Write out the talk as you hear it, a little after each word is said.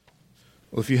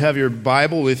Well, if you have your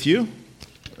Bible with you,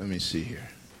 let me see here.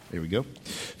 There we go.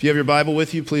 If you have your Bible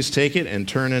with you, please take it and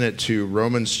turn in it to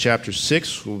Romans chapter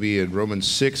 6. We'll be in Romans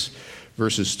 6,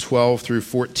 verses 12 through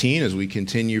 14 as we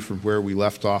continue from where we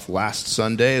left off last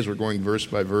Sunday, as we're going verse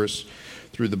by verse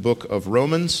through the book of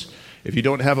Romans. If you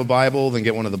don't have a Bible, then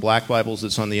get one of the black Bibles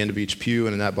that's on the end of each pew,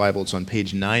 and in that Bible it's on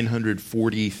page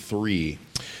 943.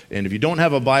 And if you don't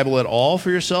have a Bible at all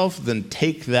for yourself, then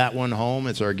take that one home.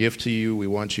 It's our gift to you. We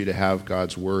want you to have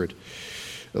God's Word.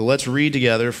 Let's read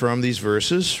together from these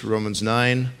verses, Romans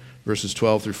 9, verses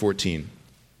 12 through 14.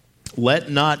 Let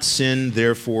not sin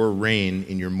therefore reign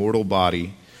in your mortal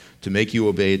body to make you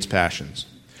obey its passions.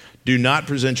 Do not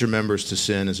present your members to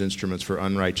sin as instruments for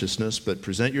unrighteousness, but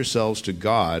present yourselves to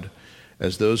God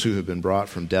as those who have been brought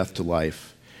from death to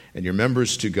life, and your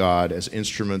members to God as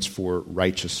instruments for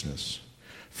righteousness.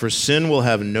 For sin will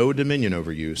have no dominion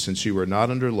over you, since you are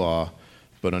not under law,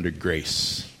 but under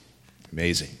grace.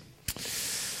 Amazing.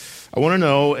 I want to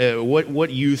know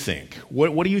what you think.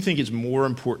 What do you think is more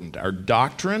important, our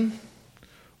doctrine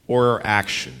or our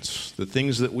actions? The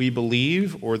things that we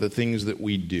believe or the things that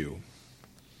we do?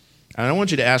 And I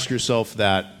want you to ask yourself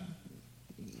that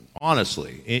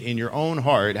honestly, in your own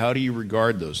heart. How do you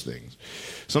regard those things?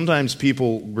 Sometimes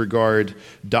people regard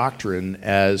doctrine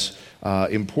as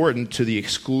important to the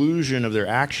exclusion of their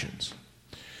actions.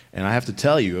 And I have to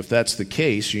tell you, if that's the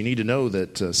case, you need to know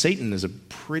that Satan is a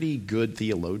pretty good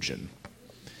theologian.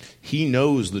 He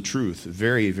knows the truth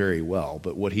very, very well,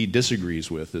 but what he disagrees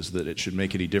with is that it should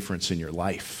make any difference in your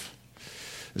life.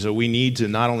 So we need to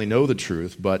not only know the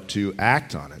truth, but to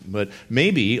act on it. But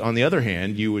maybe, on the other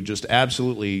hand, you would just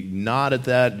absolutely nod at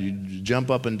that, you jump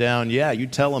up and down. Yeah, you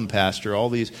tell them, Pastor, all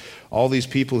these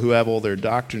people who have all their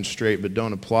doctrine straight but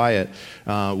don't apply it,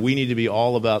 we need to be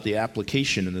all about the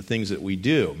application and the things that we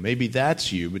do. Maybe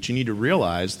that's you, but you need to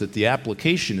realize that the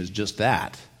application is just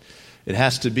that. It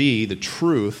has to be the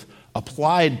truth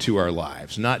applied to our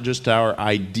lives, not just our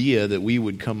idea that we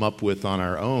would come up with on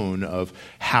our own of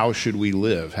how should we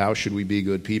live, how should we be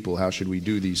good people, how should we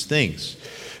do these things.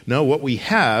 No, what we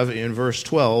have in verse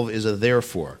 12 is a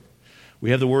therefore.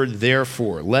 We have the word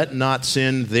therefore. Let not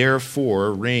sin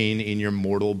therefore reign in your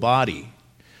mortal body.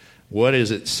 What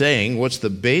is it saying? What's the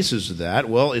basis of that?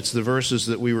 Well, it's the verses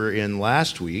that we were in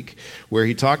last week where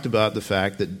he talked about the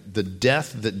fact that the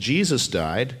death that Jesus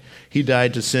died, he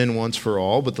died to sin once for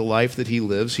all, but the life that he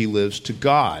lives to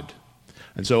God.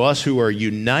 And so us who are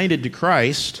united to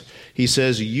Christ, he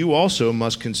says, you also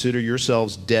must consider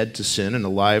yourselves dead to sin and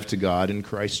alive to God in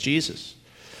Christ Jesus.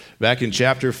 Back in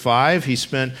chapter 5, he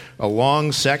spent a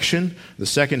long section, the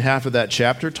second half of that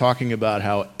chapter, talking about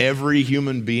how every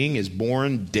human being is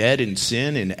born dead in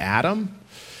sin in Adam,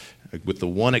 with the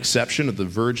one exception of the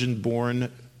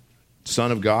virgin-born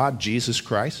Son of God, Jesus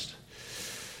Christ.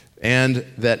 And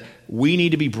that we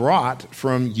need to be brought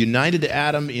from united to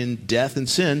Adam in death and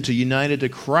sin to united to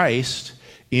Christ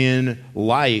in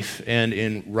life and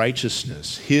in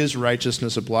righteousness. His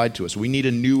righteousness applied to us. We need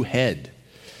a new head.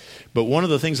 But one of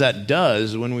the things that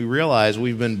does when we realize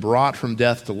we've been brought from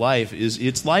death to life is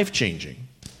it's life-changing.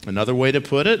 Another way to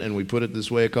put it, and we put it this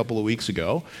way a couple of weeks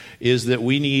ago, is that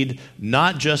we need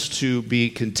not just to be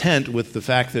content with the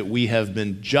fact that we have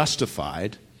been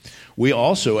justified, we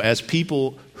also, as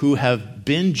people who have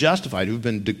been justified, who've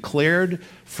been declared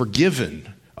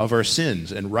forgiven of our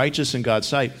sins and righteous in God's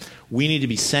sight, we need to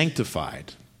be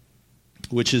sanctified,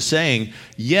 which is saying,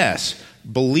 yes,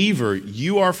 believer,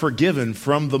 you are forgiven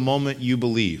from the moment you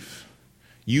believe.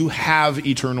 You have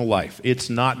eternal life. It's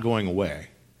not going away.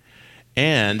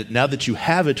 And now that you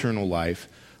have eternal life,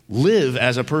 live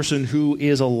as a person who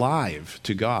is alive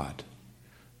to God.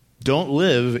 Don't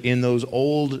live in those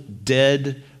old,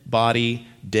 dead body,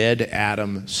 dead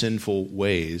Adam, sinful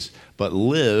ways, but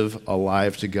live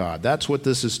alive to God. That's what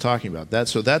this is talking about.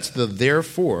 So that's the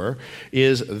therefore,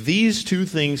 is these two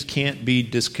things can't be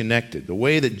disconnected. The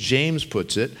way that James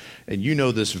puts it, and you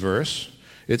know this verse,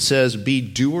 it says, be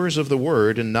doers of the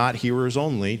word and not hearers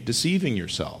only, deceiving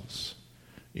yourselves.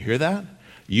 You hear that?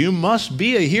 You must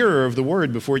be a hearer of the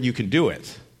word before you can do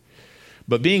it.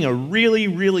 But being a really,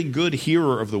 really good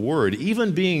hearer of the word,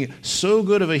 even being so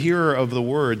good of a hearer of the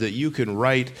word that you can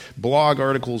write blog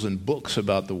articles and books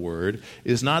about the word,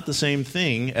 is not the same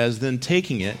thing as then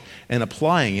taking it and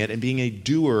applying it and being a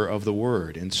doer of the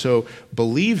word. And so,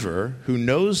 believer who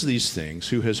knows these things,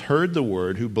 who has heard the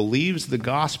word, who believes the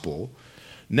gospel,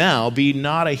 now be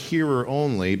not a hearer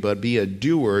only, but be a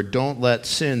doer. Don't let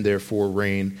sin, therefore,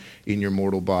 reign in your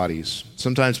mortal bodies.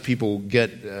 Sometimes people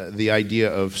get the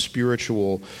idea of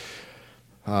spiritual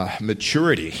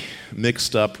maturity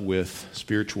mixed up with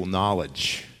spiritual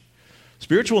knowledge.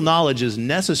 Spiritual knowledge is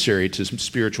necessary to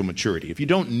spiritual maturity. If you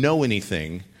don't know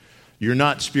anything, you're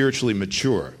not spiritually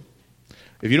mature.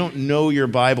 If you don't know your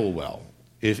Bible well,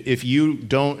 if you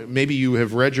don't, maybe you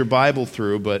have read your Bible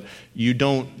through, but you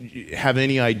don't have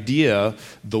any idea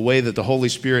the way that the Holy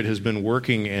Spirit has been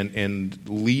working and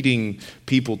leading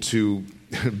people to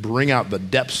bring out the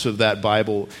depths of that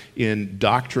Bible in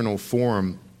doctrinal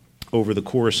form over the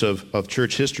course of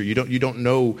church history. You don't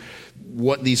know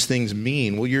what these things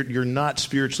mean. Well, you're not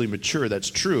spiritually mature. That's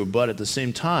true, but at the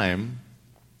same time,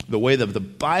 the way that the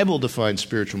Bible defines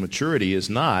spiritual maturity is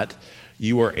not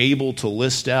you are able to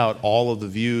list out all of the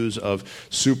views of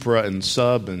supra and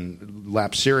sub and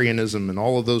lapsarianism and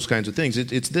all of those kinds of things.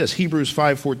 It's this, Hebrews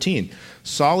 5:14.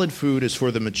 Solid food is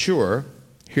for the mature.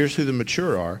 Here's who the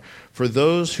mature are. For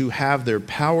those who have their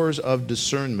powers of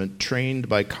discernment trained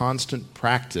by constant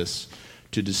practice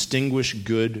to distinguish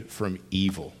good from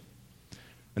evil.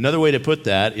 Another way to put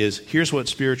that is, here's what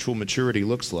spiritual maturity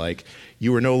looks like.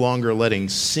 You are no longer letting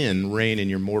sin reign in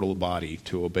your mortal body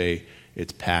to obey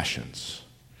its passions.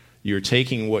 You're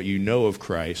taking what you know of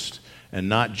Christ and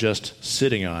not just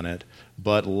sitting on it,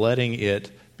 but letting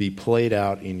it be played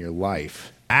out in your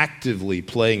life. Actively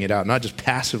playing it out, not just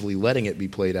passively letting it be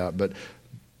played out, but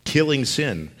killing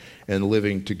sin and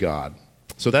living to God.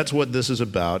 So that's what this is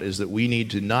about, is that we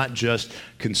need to not just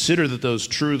consider that those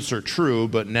truths are true,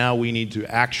 but now we need to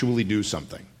actually do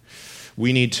something.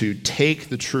 We need to take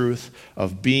the truth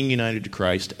of being united to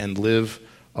Christ and live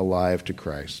alive to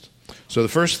Christ. So the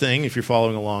first thing, if you're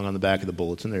following along on the back of the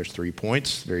bulletin, there's 3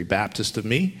 points. Very Baptist of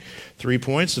me. 3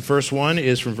 points. The first one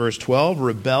is from verse 12,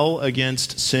 rebel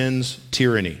against sin's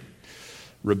tyranny.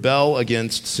 Rebel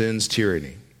against sin's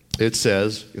tyranny. It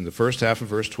says in the first half of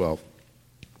verse 12,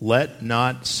 let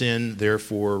not sin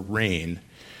therefore reign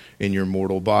in your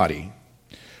mortal body.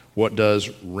 What does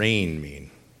reign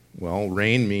mean? Well,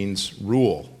 reign means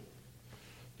rule.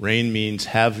 Reign means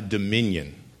have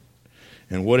dominion.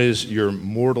 And what is your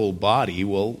mortal body?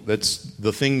 Well, that's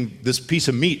the thing, this piece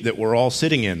of meat that we're all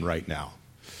sitting in right now.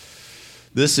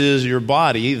 This is your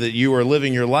body that you are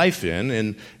living your life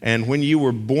in. And when you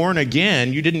were born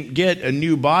again, you didn't get a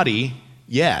new body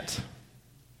yet.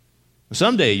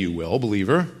 Someday you will,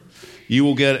 believer. You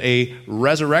will get a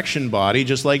resurrection body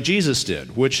just like Jesus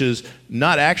did, which is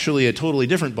not actually a totally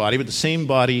different body, but the same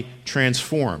body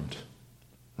transformed,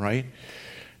 right?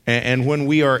 And when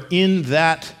we are in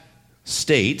that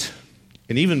state,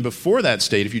 and even before that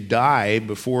state, if you die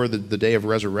before the day of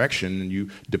resurrection and you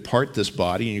depart this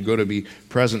body and you go to be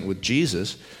present with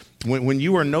Jesus, when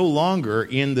you are no longer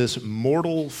in this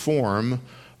mortal form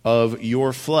of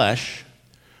your flesh,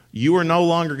 you are no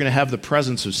longer going to have the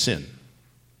presence of sin.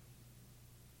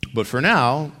 But for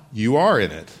now, you are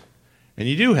in it, and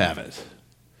you do have it.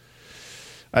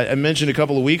 I mentioned a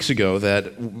couple of weeks ago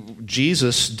that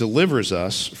Jesus delivers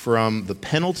us from the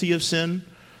penalty of sin,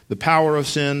 the power of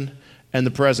sin, and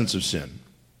the presence of sin.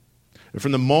 And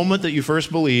from the moment that you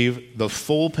first believe, the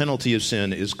full penalty of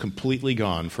sin is completely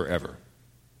gone forever.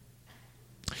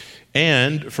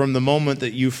 And from the moment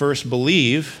that you first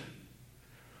believe,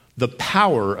 the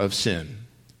power of sin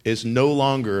is no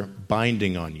longer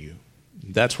binding on you.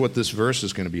 That's what this verse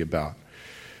is going to be about.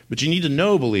 But you need to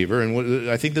know, believer, and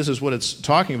I think this is what it's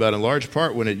talking about in large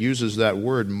part when it uses that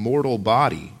word mortal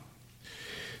body,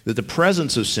 that the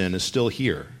presence of sin is still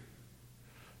here.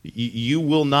 You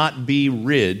will not be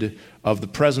rid of the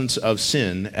presence of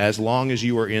sin as long as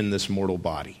you are in this mortal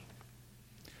body.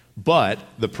 But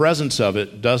the presence of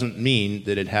it doesn't mean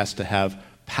that it has to have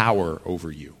power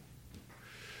over you.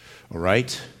 All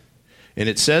right? And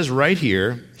it says right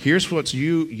here, here's what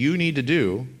you need to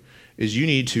do, is you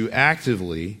need to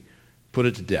actively put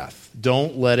it to death.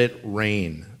 Don't let it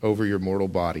reign over your mortal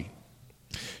body.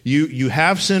 You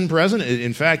have sin present.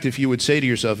 In fact, if you would say to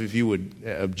yourself, if you would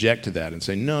object to that and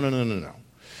say, no.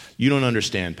 You don't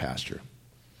understand, Pastor.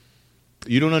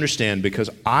 You don't understand because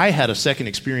I had a second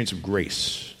experience of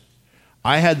grace.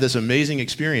 I had this amazing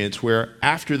experience where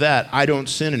after that, I don't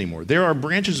sin anymore. There are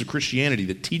branches of Christianity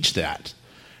that teach that.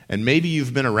 And maybe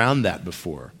you've been around that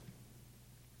before.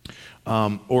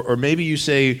 Or maybe you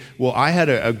say, well, I had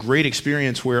a great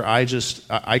experience where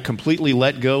I completely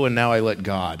let go and now I let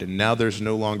God. And now there's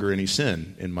no longer any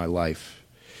sin in my life.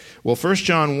 Well, 1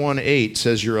 John 1:8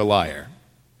 says you're a liar.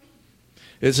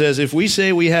 It says, if we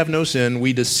say we have no sin,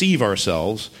 we deceive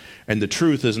ourselves and the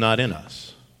truth is not in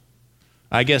us.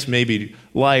 I guess maybe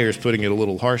liar is putting it a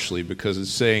little harshly because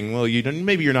it's saying, well,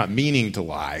 maybe you're not meaning to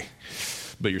lie.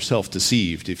 But you're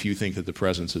self-deceived if you think that the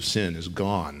presence of sin is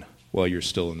gone while you're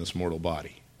still in this mortal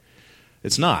body.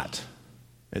 It's not.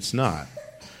 It's not.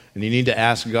 And you need to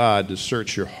ask God to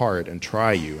search your heart and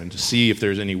try you and to see if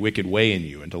there's any wicked way in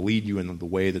you and to lead you in the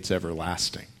way that's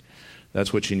everlasting.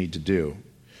 That's what you need to do.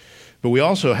 But we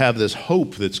also have this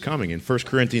hope that's coming. In 1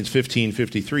 Corinthians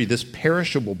 15:53, this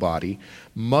perishable body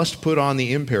must put on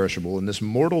the imperishable, and this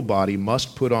mortal body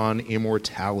must put on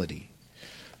immortality.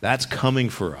 That's coming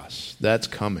for us. That's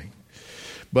coming.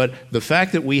 But the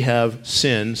fact that we have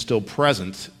sin still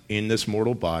present in this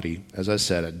mortal body, as I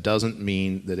said, it doesn't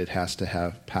mean that it has to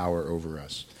have power over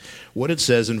us. What it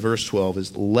says in verse 12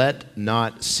 is, "Let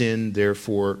not sin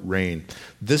therefore reign."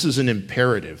 This is an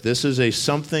imperative. This is a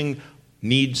something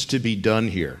needs to be done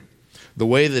here. The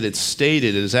way that it's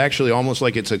stated is actually almost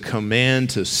like it's a command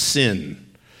to sin.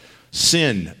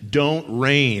 Sin, don't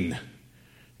reign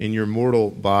in your mortal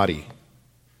body.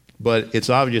 But it's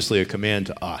obviously a command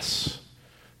to us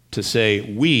to say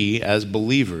we, as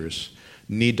believers,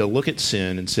 need to look at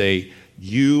sin and say,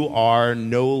 you are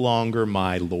no longer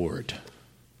my Lord.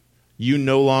 You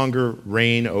no longer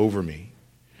reign over me.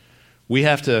 We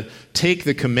have to take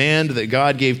the command that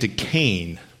God gave to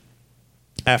Cain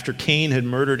after Cain had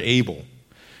murdered Abel.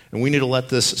 And we need to let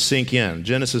this sink in.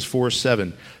 Genesis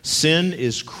 4:7. Sin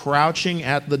is crouching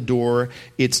at the door.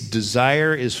 Its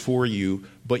desire is for you,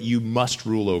 but you must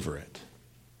rule over it.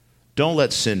 Don't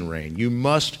let sin reign. You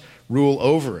must rule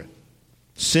over it.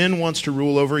 Sin wants to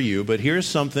rule over you, but here's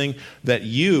something that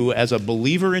you, as a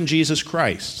believer in Jesus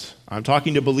Christ, I'm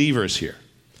talking to believers here,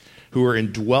 who are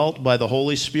indwelt by the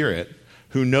Holy Spirit,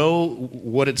 who know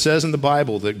what it says in the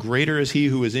Bible, that greater is he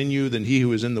who is in you than he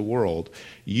who is in the world.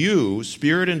 You,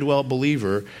 Spirit-indwelt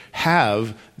believer,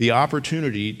 have the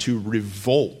opportunity to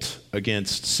revolt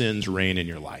against sin's reign in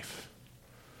your life.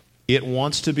 It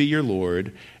wants to be your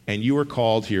Lord, and you are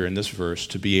called here in this verse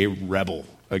to be a rebel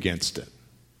against it.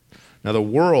 Now, the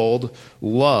world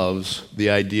loves the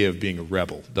idea of being a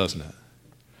rebel, doesn't it?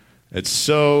 It's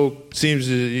seems,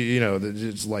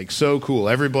 it's like so cool.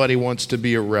 Everybody wants to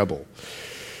be a rebel.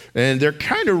 And they're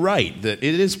kind of right that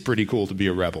it is pretty cool to be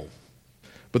a rebel.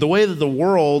 But the way that the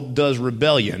world does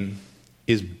rebellion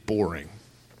is boring.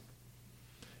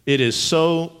 It is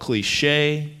so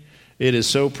cliche. It is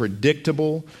so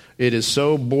predictable. It is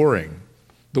so boring.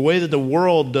 The way that the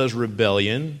world does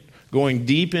rebellion, going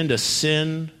deep into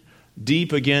sin,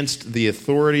 deep against the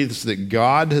authorities that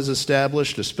God has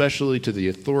established, especially to the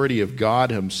authority of God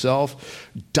himself,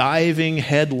 diving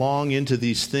headlong into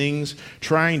these things,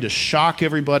 trying to shock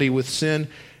everybody with sin.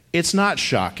 It's not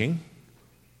shocking.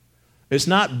 It's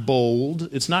not bold.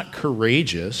 It's not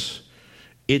courageous.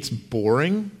 It's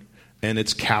boring, and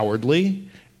it's cowardly,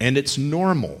 and it's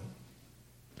normal.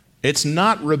 It's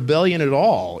not rebellion at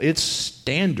all. It's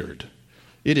standard.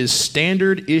 It is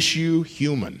standard issue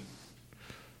human.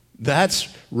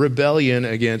 That's rebellion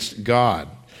against God.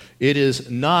 It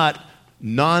is not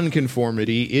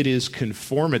nonconformity, it is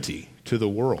conformity to the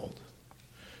world.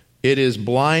 It is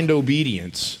blind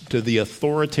obedience to the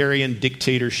authoritarian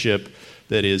dictatorship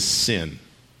that is sin.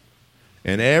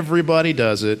 And everybody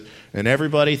does it, and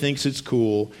everybody thinks it's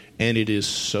cool, and it is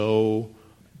so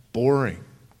boring.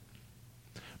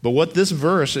 But what this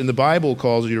verse in the Bible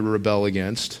calls you to rebel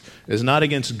against is not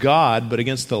against God, but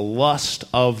against the lust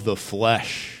of the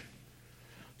flesh.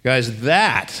 Guys,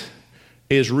 that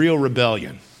is real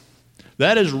rebellion.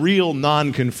 That is real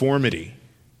nonconformity.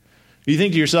 You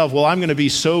think to yourself, well, I'm going to be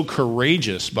so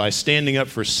courageous by standing up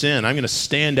for sin. I'm going to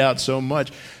stand out so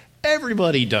much.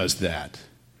 Everybody does that.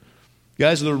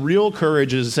 Guys, the real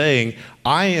courage is saying,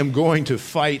 I am going to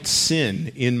fight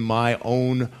sin in my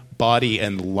own body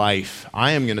and life.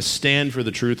 I am going to stand for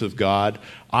the truth of God.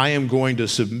 I am going to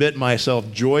submit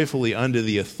myself joyfully unto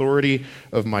the authority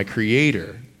of my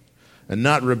Creator. And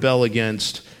not rebel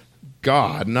against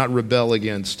God, not rebel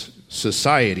against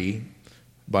society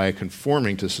by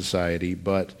conforming to society,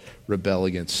 but rebel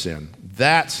against sin.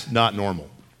 That's not normal.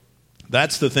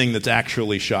 That's the thing that's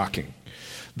actually shocking.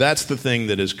 That's the thing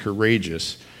that is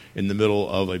courageous in the middle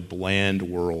of a bland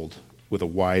world with a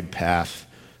wide path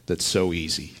that's so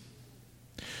easy.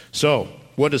 So,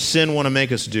 what does sin want to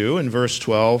make us do? In verse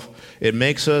 12,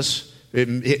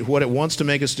 what it wants to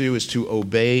make us do is to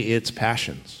obey its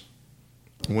passions.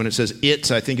 When it says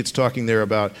it, I think it's talking there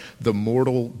about the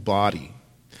mortal body.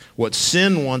 What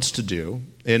sin wants to do,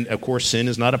 and of course sin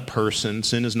is not a person,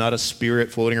 sin is not a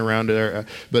spirit floating around there,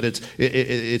 but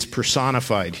it's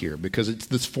personified here because it's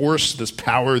this force, this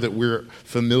power that we're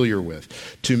familiar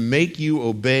with, to make you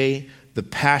obey the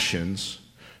passions,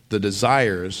 the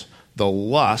desires, the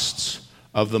lusts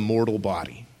of the mortal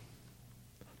body.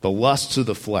 The lusts of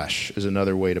the flesh is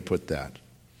another way to put that.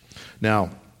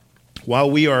 Now,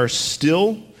 while we are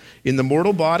still in the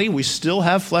mortal body, we still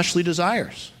have fleshly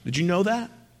desires. Did you know that?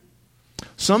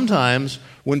 Sometimes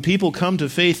when people come to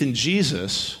faith in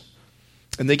Jesus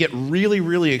and they get really,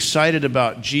 really excited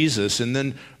about Jesus, and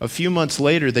then a few months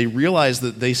later they realize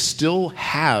that they still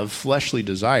have fleshly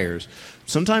desires,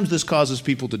 sometimes this causes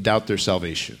people to doubt their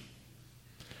salvation.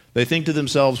 They think to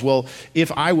themselves, well,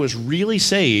 if I was really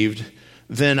saved,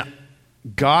 then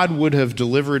God would have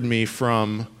delivered me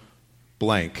from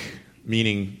blank,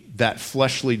 meaning that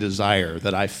fleshly desire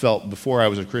that I felt before I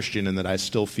was a Christian and that I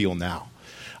still feel now.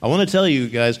 I want to tell you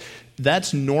guys,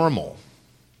 that's normal.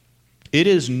 It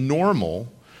is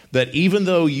normal that even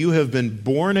though you have been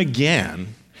born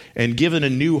again and given a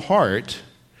new heart,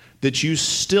 that you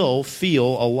still feel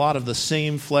a lot of the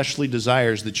same fleshly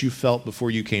desires that you felt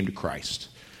before you came to Christ.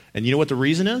 And you know what the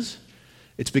reason is?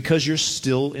 It's because you're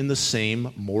still in the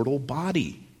same mortal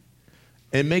body.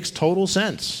 It makes total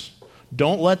sense.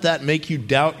 Don't let that make you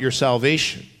doubt your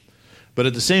salvation. But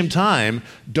at the same time,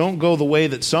 don't go the way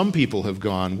that some people have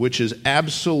gone, which is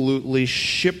absolutely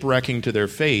shipwrecking to their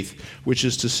faith, which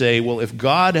is to say, well, if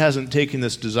God hasn't taken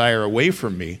this desire away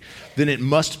from me, then it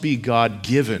must be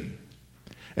God-given.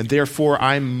 And therefore,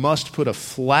 I must put a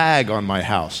flag on my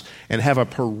house and have a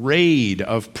parade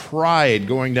of pride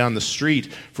going down the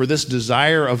street for this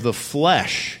desire of the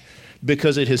flesh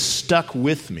because it has stuck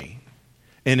with me.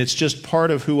 And it's just part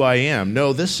of who I am.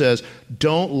 No, this says,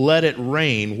 don't let it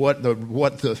reign. What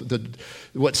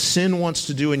sin wants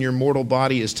to do in your mortal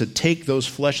body is to take those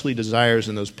fleshly desires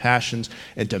and those passions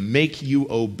and to make you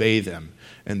obey them.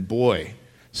 And boy,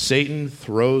 Satan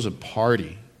throws a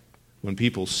party when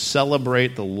people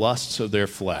celebrate the lusts of their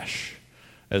flesh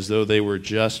as though they were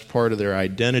just part of their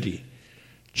identity,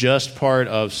 just part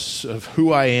of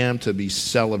who I am to be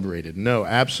celebrated. No,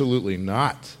 absolutely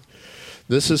not.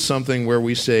 This is something where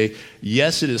we say,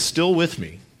 yes, it is still with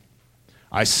me.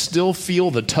 I still feel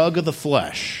the tug of the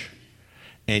flesh.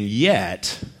 And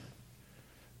yet,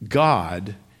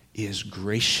 God is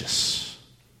gracious.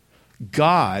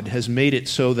 God has made it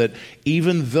so that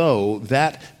even though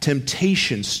that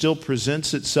temptation still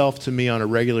presents itself to me on a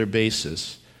regular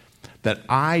basis, that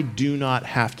I do not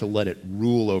have to let it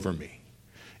rule over me.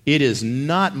 It is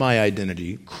not my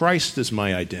identity. Christ is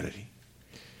my identity.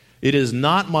 It is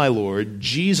not my Lord.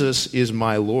 Jesus is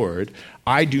my Lord.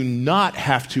 I do not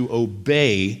have to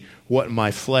obey what my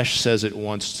flesh says it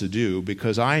wants to do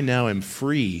because I now am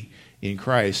free in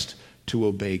Christ to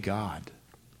obey God.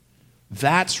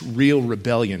 That's real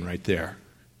rebellion right there.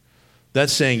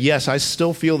 That's saying, yes, I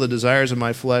still feel the desires of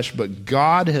my flesh, but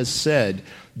God has said,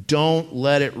 don't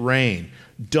let it reign.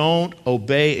 Don't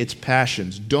obey its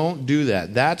passions. Don't do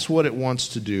that. That's what it wants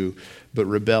to do, but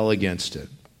rebel against it.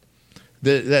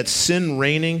 That sin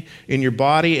reigning in your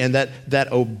body and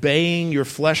that obeying your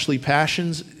fleshly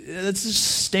passions, that's just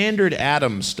standard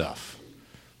Adam stuff.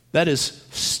 That is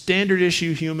standard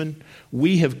issue human.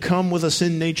 We have come with a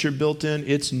sin nature built in.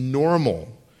 It's normal.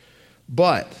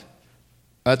 But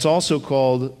that's also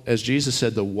called, as Jesus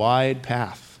said, the wide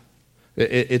path.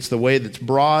 It's the way that's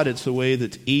broad. It's the way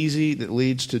that's easy that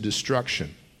leads to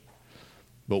destruction.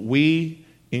 But we,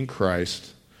 in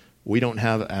Christ, we don't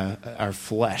have our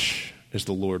flesh as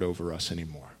the Lord over us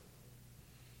anymore.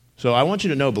 So I want you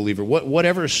to know, believer,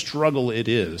 whatever struggle it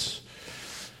is,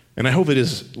 and I hope it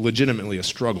is legitimately a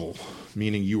struggle,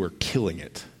 meaning you are killing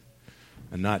it,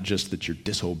 and not just that you're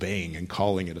disobeying and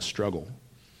calling it a struggle.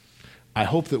 I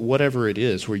hope that whatever it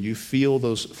is where you feel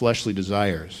those fleshly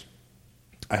desires,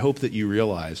 I hope that you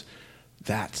realize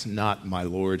that's not my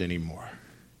Lord anymore.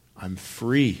 I'm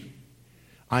free.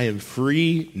 I am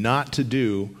free not to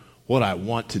do what I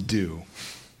want to do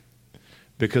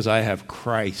because I have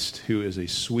Christ who is a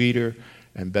sweeter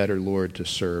and better Lord to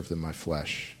serve than my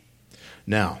flesh.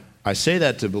 Now, I say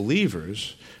that to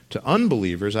believers. To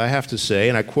unbelievers, I have to say,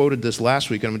 and I quoted this last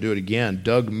week, and I'm going to do it again,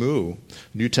 Doug Moo,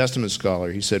 New Testament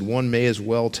scholar, he said, one may as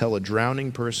well tell a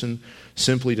drowning person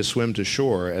simply to swim to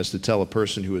shore as to tell a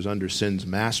person who is under sin's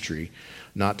mastery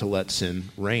not to let sin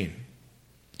reign.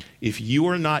 If you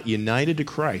are not united to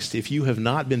Christ, if you have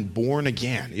not been born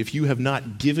again, if you have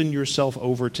not given yourself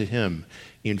over to Him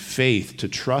in faith, to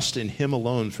trust in Him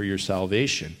alone for your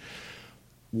salvation,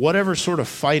 whatever sort of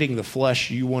fighting the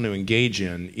flesh you want to engage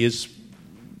in is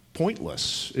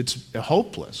pointless. It's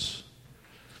hopeless.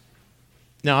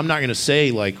 Now, I'm not going to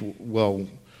say like, well,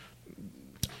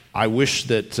 I wish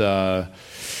that,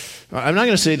 I'm not going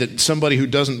to say that somebody who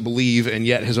doesn't believe and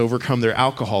yet has overcome their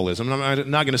alcoholism,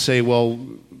 I'm not going to say, well,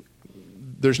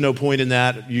 there's no point in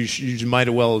that, you might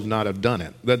as well not have done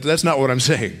it. That's not what I'm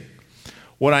saying.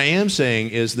 What I am saying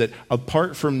is that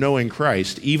apart from knowing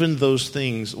Christ, even those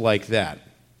things like that,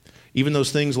 even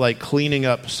those things like cleaning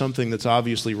up something that's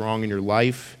obviously wrong in your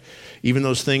life, Even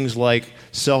those things like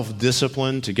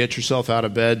self-discipline, to get yourself out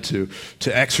of bed, to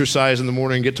exercise in the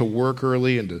morning, get to work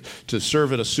early, and to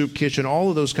serve at a soup kitchen, all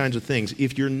of those kinds of things.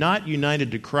 If you're not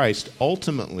united to Christ,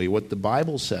 ultimately what the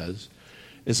Bible says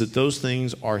is that those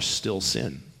things are still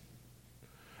sin.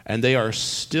 And they are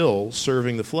still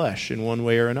serving the flesh in one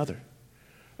way or another.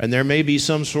 And there may be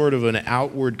some sort of an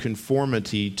outward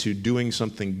conformity to doing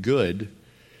something good,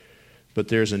 but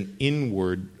there's an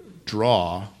inward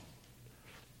draw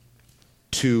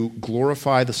to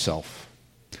glorify the self,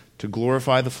 to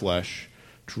glorify the flesh,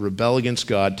 to rebel against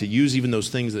God, to use even those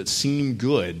things that seem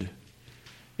good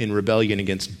in rebellion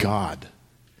against God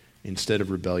instead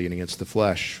of rebellion against the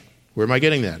flesh. Where am I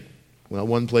getting that? Well,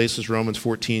 one place is Romans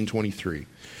 14:23.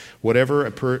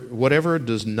 Whatever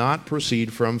does not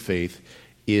proceed from faith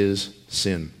is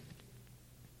sin.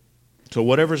 So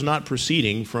whatever's not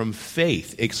proceeding from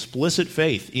faith, explicit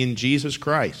faith in Jesus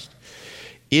Christ,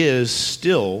 is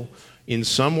still, in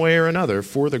some way or another,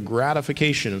 for the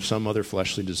gratification of some other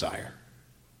fleshly desire.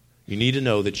 You need to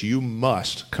know that you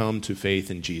must come to faith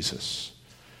in Jesus.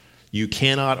 You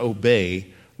cannot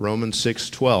obey Romans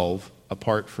 6:12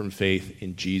 apart from faith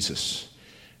in Jesus.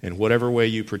 And whatever way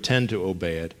you pretend to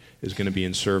obey it is going to be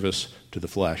in service to the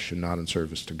flesh and not in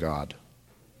service to God.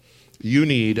 You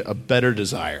need a better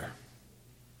desire.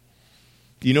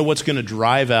 You know what's going to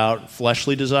drive out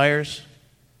fleshly desires?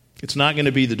 It's not going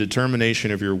to be the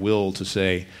determination of your will to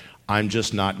say, I'm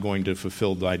just not going to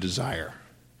fulfill thy desire.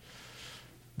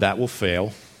 That will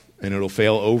fail, and it'll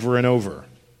fail over and over.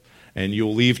 And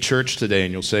you'll leave church today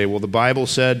and you'll say, well, the Bible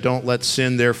said, don't let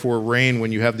sin therefore reign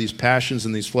when you have these passions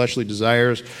and these fleshly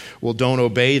desires. Well, don't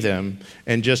obey them.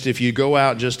 And just if you go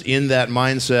out just in that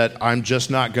mindset, I'm just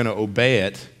not going to obey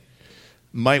it,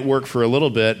 might work for a little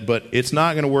bit, but it's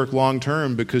not going to work long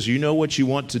term, because you know what you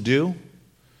want to do?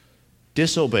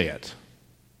 Disobey it.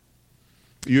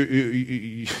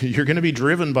 You're going to be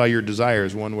driven by your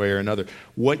desires one way or another.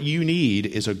 What you need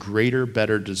is a greater,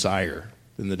 better desire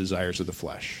than the desires of the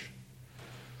flesh.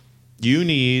 You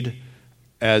need,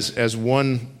 as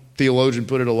one theologian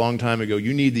put it a long time ago,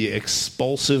 you need the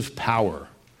expulsive power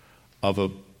of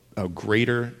a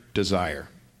greater desire.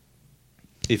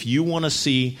 If you want to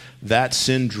see that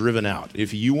sin driven out,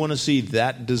 if you want to see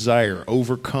that desire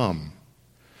overcome,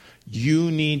 you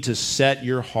need to set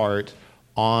your heart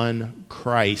on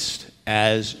Christ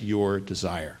as your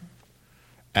desire,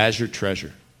 as your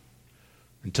treasure.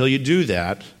 Until you do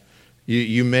that,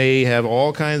 you may have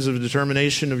all kinds of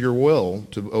determination of your will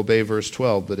to obey verse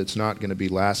 12, but it's not going to be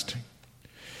lasting.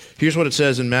 Here's what it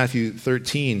says in Matthew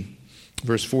 13,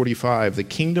 verse 45. The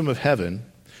kingdom of heaven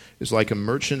is like a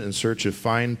merchant in search of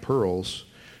fine pearls,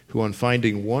 who on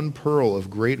finding one pearl of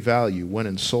great value went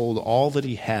and sold all that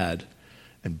he had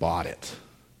and bought it.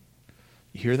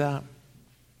 You hear that?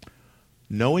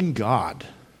 Knowing God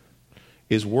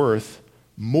is worth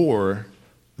more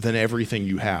than everything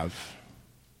you have.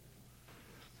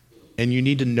 And you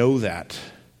need to know that.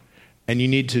 And you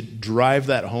need to drive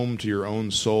that home to your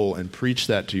own soul and preach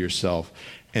that to yourself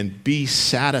and be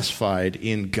satisfied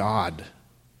in God.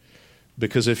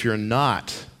 Because if you're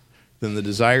not, then the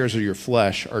desires of your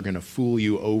flesh are going to fool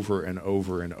you over and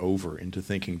over and over into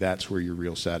thinking that's where your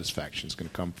real satisfaction is going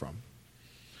to come from.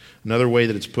 Another way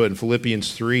that it's put in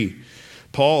Philippians 3,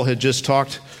 Paul had just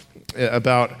talked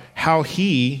about how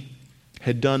he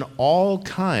had done all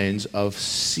kinds of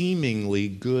seemingly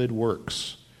good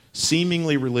works,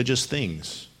 seemingly religious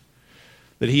things,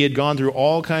 that he had gone through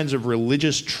all kinds of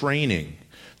religious training,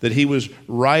 that he was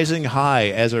rising high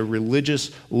as a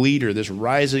religious leader, this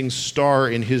rising star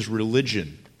in his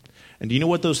religion. And do you know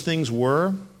what those things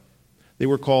were? They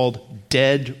were called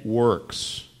dead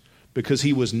works, because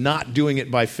he was not doing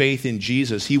it by faith in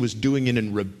Jesus. He was doing it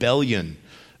in rebellion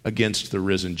against the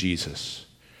risen Jesus.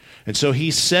 And so he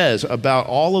says about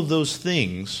all of those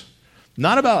things,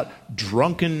 not about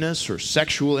drunkenness or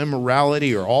sexual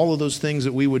immorality or all of those things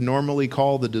that we would normally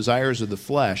call the desires of the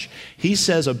flesh. He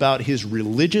says about his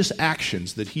religious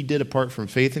actions that he did apart from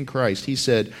faith in Christ, he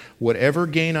said, whatever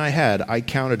gain I had, I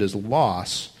counted as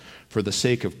loss for the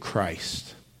sake of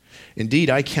Christ. Indeed,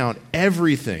 I count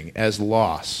everything as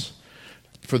loss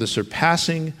for the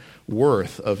surpassing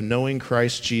worth of knowing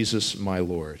Christ Jesus my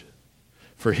Lord.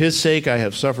 For his sake I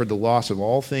have suffered the loss of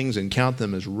all things and count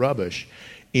them as rubbish,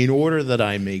 in order that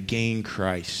I may gain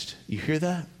Christ. You hear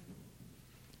that?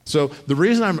 So the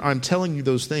reason I'm telling you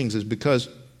those things is because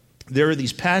there are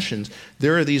these passions,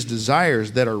 there are these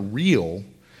desires that are real,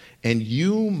 and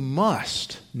you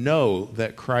must know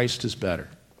that Christ is better.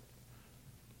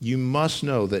 You must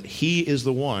know that he is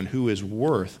the one who is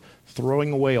worth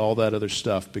throwing away all that other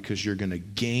stuff, because you're going to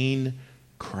gain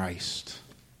Christ.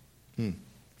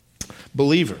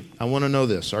 Believer, I want to know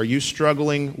this. Are you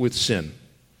struggling with sin?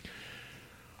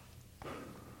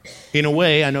 In a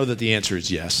way, I know that the answer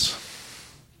is yes.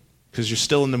 Because you're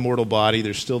still in the mortal body,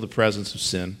 there's still the presence of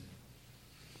sin.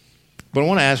 But I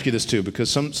want to ask you this too, because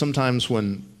sometimes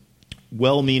when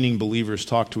well-meaning believers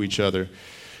talk to each other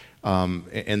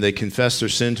and they confess their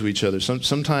sin to each other,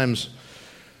 sometimes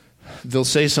they'll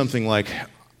say something like,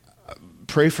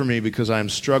 pray for me because I'm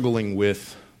struggling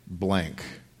with blank.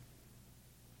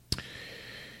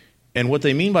 And what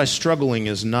they mean by struggling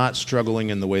is not struggling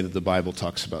in the way that the Bible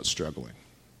talks about struggling.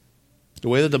 The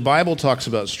way that the Bible talks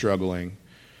about struggling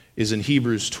is in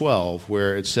Hebrews 12,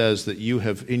 where it says that you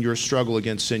have, in your struggle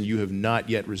against sin, you have not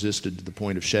yet resisted to the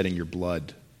point of shedding your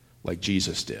blood like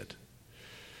Jesus did.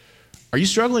 Are you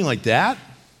struggling like that?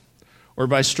 Or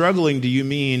by struggling, do you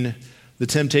mean the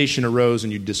temptation arose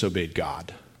and you disobeyed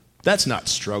God? That's not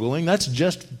struggling, that's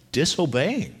just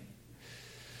disobeying.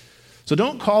 So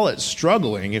don't call it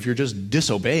struggling if you're just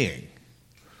disobeying.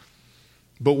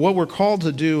 But what we're called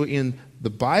to do in the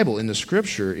Bible, in the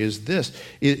Scripture, is this,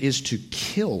 is to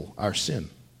kill our sin.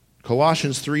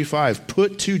 Colossians 3:5,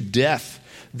 put to death,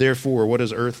 therefore, what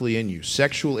is earthly in you,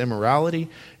 sexual immorality,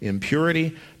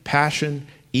 impurity, passion,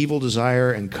 evil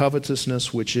desire, and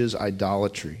covetousness, which is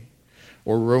idolatry.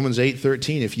 Or Romans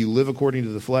 8:13, if you live according to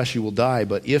the flesh, you will die,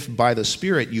 but if by the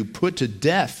Spirit you put to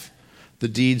death the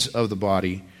deeds of the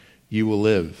body, you will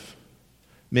live.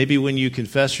 Maybe when you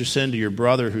confess your sin to your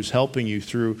brother who's helping you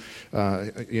through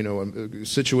a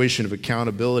situation of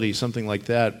accountability, something like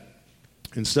that,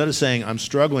 instead of saying, I'm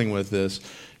struggling with this,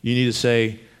 you need to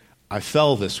say, I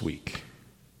fell this week.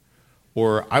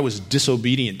 Or I was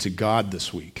disobedient to God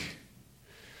this week.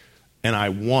 And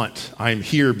I'm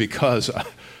here because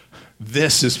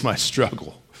this is my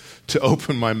struggle, to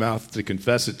open my mouth to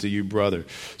confess it to you, brother,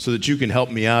 so that you can help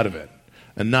me out of it.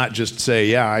 And not just say,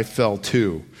 yeah, I fell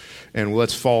too, and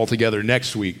let's fall together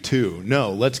next week too.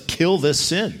 No, let's kill this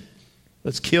sin.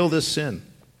 Let's kill this sin.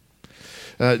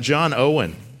 John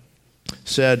Owen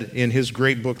said in his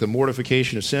great book, The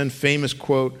Mortification of Sin, famous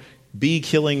quote, be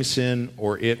killing sin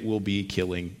or it will be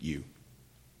killing you.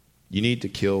 You need to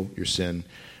kill your sin.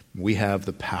 We have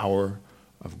the power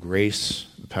of grace,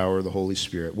 the power of the Holy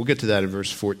Spirit. We'll get to that in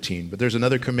verse 14, but there's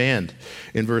another command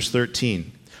in verse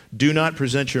 13. Do not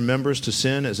present your members to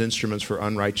sin as instruments for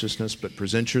unrighteousness, but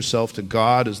present yourself to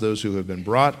God as those who have been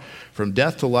brought from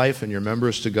death to life, and your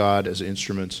members to God as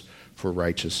instruments for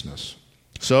righteousness.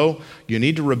 So, you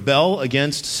need to rebel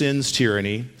against sin's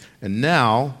tyranny, and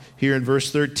now, here in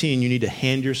verse 13, you need to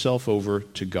hand yourself over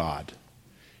to God.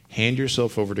 Hand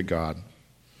yourself over to God.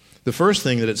 The first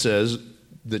thing that it says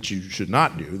that you should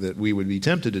not do, that we would be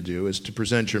tempted to do, is to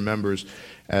present your members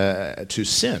to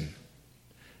sin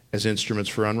as instruments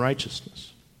for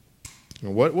unrighteousness.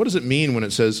 What does it mean when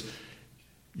it says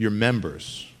your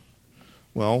members?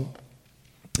 Well,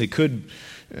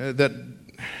 that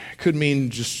could mean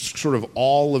just sort of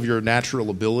all of your natural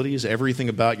abilities, everything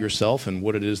about yourself and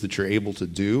what it is that you're able to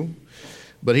do.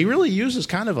 But he really uses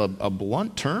kind of a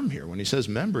blunt term here when he says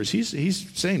members.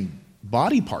 He's saying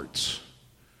body parts.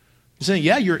 He's saying,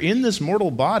 yeah, you're in this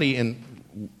mortal body, and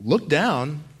look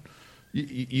down.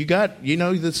 You got,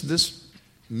 this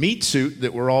meat suit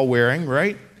that we're all wearing,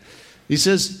 right? He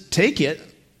says, take it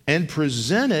and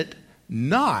present it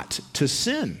not to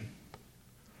sin.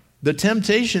 The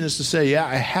temptation is to say, yeah,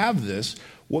 I have this.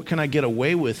 What can I get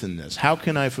away with in this? How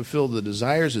can I fulfill the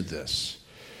desires of this?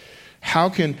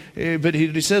 But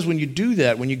he says when you do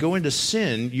that, when you go into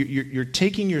sin, you're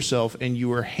taking yourself and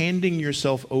you are handing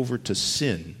yourself over to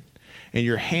sin. And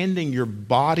you're handing your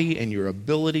body and your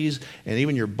abilities and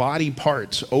even your body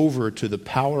parts over to the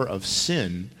power of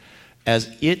sin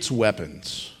as its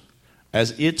weapons,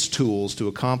 as its tools to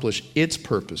accomplish its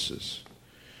purposes.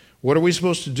 What are we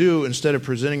supposed to do instead of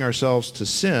presenting ourselves to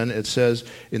sin? It says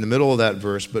in the middle of that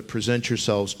verse, but present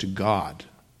yourselves to God.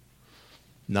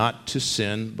 Not to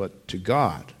sin, but to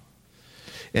God.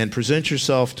 And present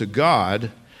yourself to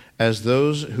God as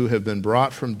those who have been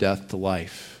brought from death to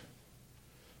life.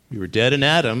 You were dead in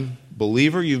Adam.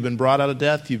 Believer, you've been brought out of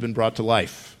death, you've been brought to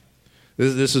life.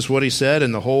 This is what he said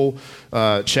in the whole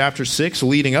chapter 6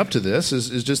 leading up to this,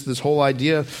 is just this whole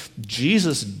idea.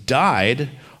 Jesus died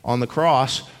on the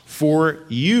cross for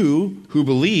you who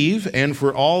believe and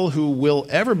for all who will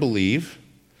ever believe.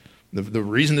 The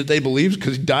reason that they believe is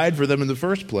because he died for them in the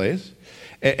first place.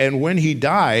 And when he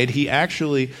died, he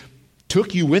actually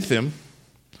took you with him.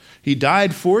 He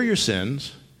died for your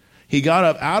sins. He got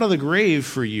up out of the grave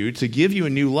for you to give you a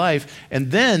new life. And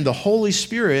then the Holy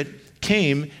Spirit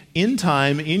came in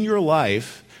time in your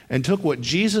life and took what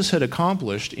Jesus had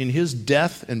accomplished in his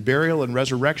death and burial and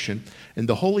resurrection, and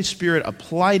the Holy Spirit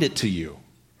applied it to you.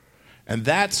 And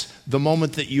that's the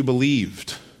moment that you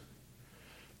believed.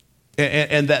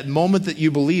 And that moment that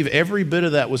you believe, every bit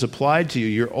of that was applied to you.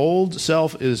 Your old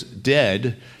self is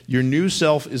dead. Your new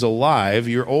self is alive.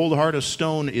 Your old heart of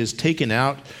stone is taken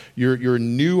out. Your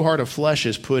new heart of flesh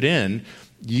is put in.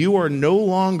 You are no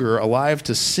longer alive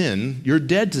to sin. You're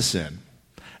dead to sin.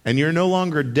 And you're no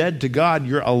longer dead to God.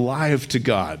 You're alive to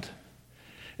God.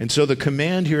 And so the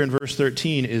command here in verse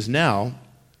 13 is now,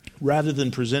 rather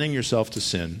than presenting yourself to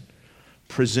sin,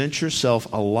 present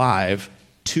yourself alive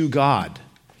to God.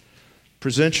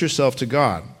 Present yourself to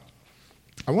God.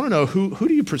 I want to know, who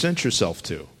do you present yourself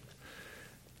to?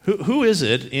 Who is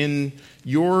it in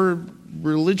your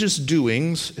religious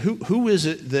doings? Who is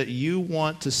it that you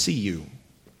want to see you?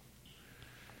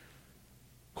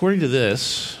 According to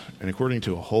this, and according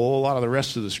to a whole lot of the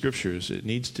rest of the scriptures, it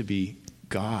needs to be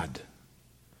God.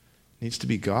 It needs to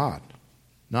be God,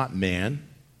 not man.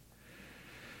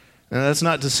 And that's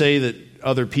not to say that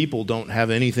other people don't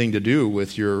have anything to do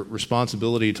with your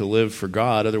responsibility to live for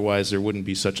God. Otherwise, there wouldn't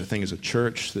be such a thing as a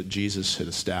church that Jesus had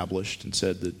established and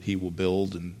said that he will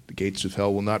build and the gates of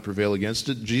hell will not prevail against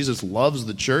it. Jesus loves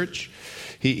the church.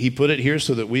 He put it here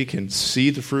so that we can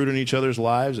see the fruit in each other's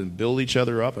lives and build each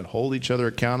other up and hold each other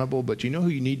accountable. But you know who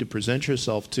you need to present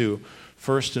yourself to,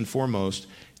 first and foremost,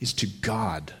 is to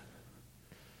God.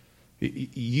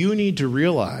 You need to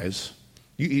realize,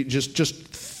 you just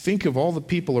think of all the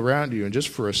people around you, and just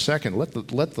for a second,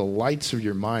 let the lights of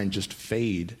your mind just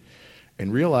fade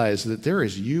and realize that there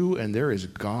is you and there is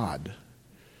God.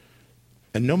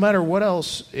 And no matter what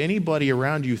else anybody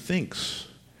around you thinks,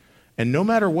 and no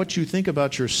matter what you think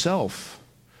about yourself,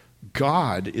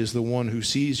 God is the one who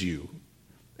sees you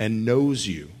and knows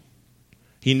you.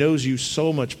 He knows you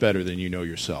so much better than you know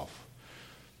yourself,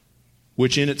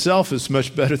 which in itself is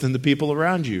much better than the people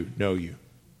around you know you.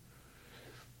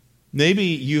 Maybe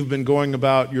you've been going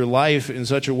about your life in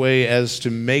such a way as to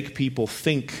make people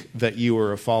think that you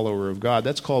are a follower of God.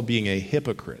 That's called being a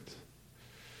hypocrite.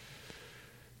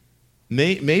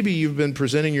 Maybe you've been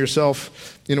presenting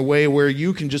yourself in a way where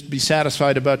you can just be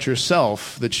satisfied about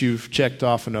yourself that you've checked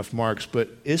off enough marks. But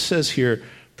it says here,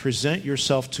 present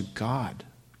yourself to God.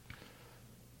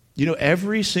 You know,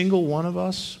 every single one of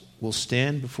us will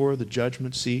stand before the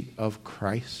judgment seat of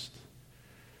Christ.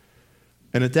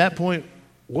 And at that point,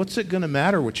 what's it going to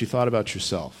matter what you thought about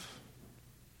yourself?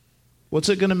 What's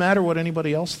it going to matter what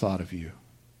anybody else thought of you?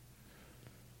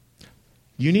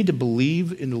 You need to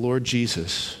believe in the Lord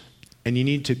Jesus, and you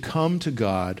need to come to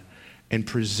God and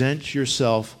present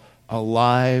yourself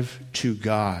alive to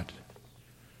God.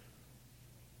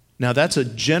 Now, that's a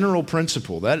general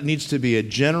principle. That needs to be a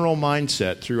general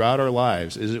mindset throughout our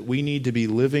lives, is that we need to be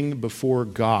living before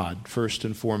God first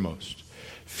and foremost,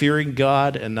 fearing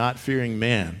God and not fearing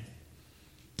man.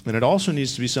 And it also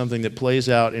needs to be something that plays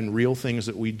out in real things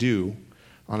that we do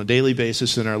on a daily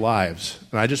basis in our lives.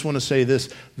 And I just want to say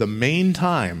this, the main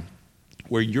time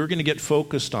where you're going to get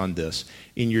focused on this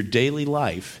in your daily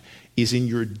life is in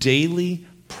your daily,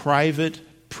 private,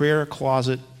 prayer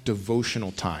closet,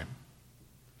 devotional time.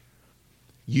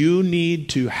 You need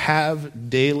to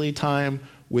have daily time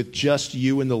with just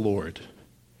you and the Lord.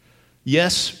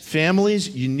 Yes, families,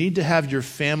 you need to have your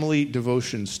family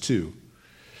devotions too.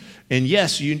 And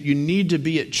yes, you need to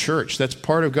be at church. That's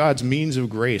part of God's means of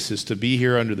grace, is to be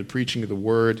here under the preaching of the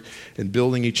word and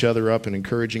building each other up and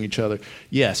encouraging each other.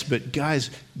 Yes, but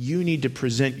guys, you need to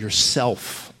present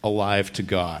yourself alive to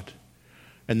God.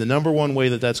 And the number one way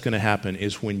that that's going to happen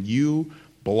is when you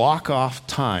block off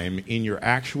time in your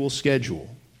actual schedule.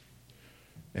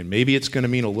 And maybe it's going to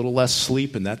mean a little less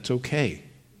sleep, and that's okay.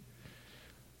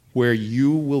 Where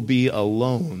you will be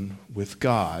alone with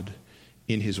God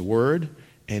in His Word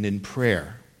and in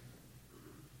prayer.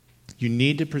 You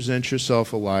need to present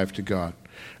yourself alive to God.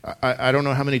 I don't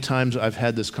know how many times I've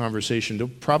had this conversation.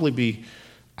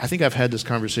 I think I've had this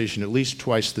conversation at least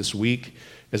twice this week.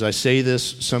 As I say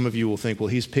this, some of you will think, well,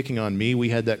 he's picking on me. We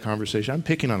had that conversation. I'm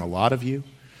picking on a lot of you.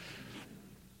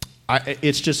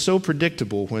 It's just so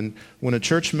predictable when a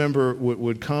church member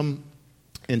would come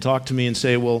and talk to me and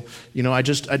say, well, you know, I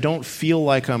don't feel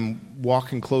like I'm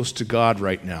walking close to God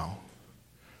right now.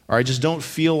 Or I just don't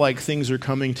feel like things are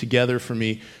coming together for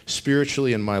me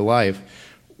spiritually in my life.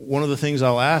 One of the things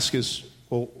I'll ask is,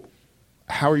 well,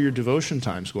 how are your devotion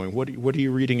times going? What are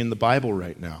you reading in the Bible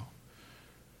right now?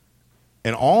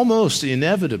 And almost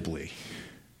inevitably,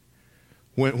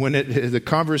 when the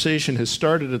conversation has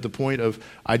started at the point of,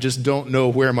 I just don't know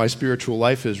where my spiritual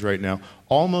life is right now,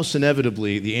 almost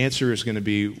inevitably the answer is going to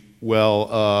be,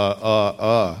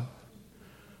 well,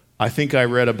 I think I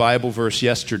read a Bible verse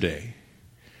yesterday.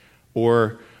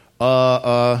 Or,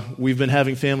 we've been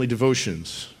having family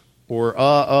devotions. Or,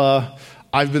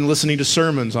 I've been listening to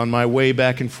sermons on my way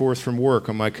back and forth from work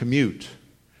on my commute.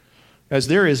 As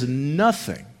there is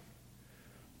nothing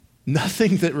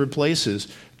that replaces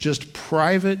just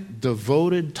private,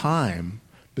 devoted time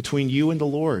between you and the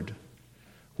Lord,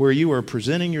 where you are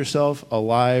presenting yourself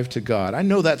alive to God. I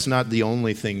know that's not the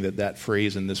only thing that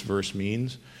phrase in this verse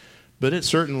means, but it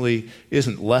certainly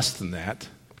isn't less than that.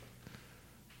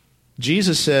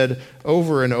 Jesus said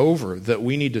over and over that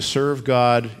we need to serve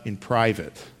God in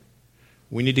private.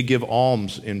 We need to give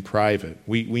alms in private.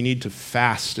 We need to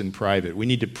fast in private. We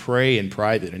need to pray in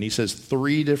private. And he says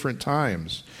 3 different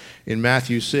times in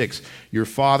Matthew 6, your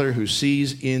Father who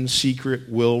sees in secret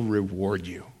will reward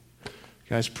you.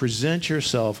 Guys, present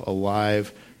yourself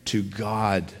alive to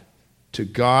God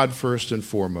first and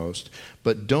foremost,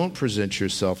 but don't present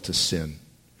yourself to sin.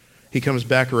 He comes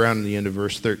back around in the end of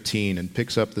verse 13 and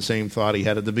picks up the same thought he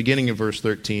had at the beginning of verse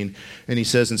 13. And he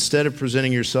says, instead of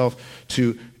presenting yourself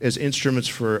as instruments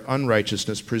for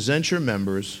unrighteousness, present your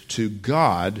members to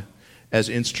God as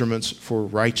instruments for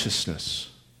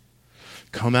righteousness.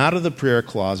 Come out of the prayer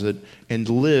closet and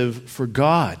live for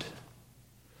God.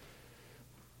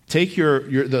 Take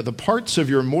the parts of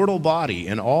your mortal body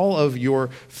and all of your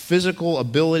physical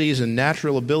abilities and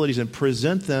natural abilities and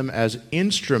present them as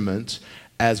instruments,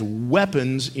 as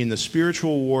weapons in the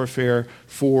spiritual warfare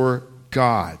for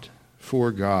God.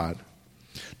 For God.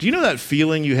 Do you know that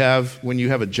feeling you have when you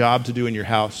have a job to do in your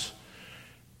house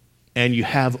and you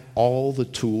have all the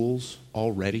tools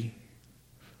already?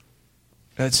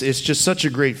 It's just such a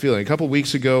great feeling. A couple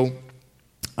weeks ago,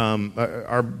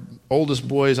 our oldest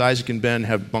boys, Isaac and Ben,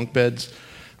 have bunk beds,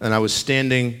 and I was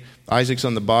standing, Isaac's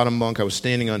on the bottom bunk, I was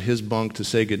standing on his bunk to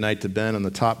say goodnight to Ben on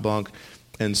the top bunk,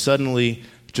 and suddenly,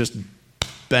 just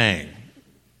bang,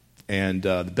 and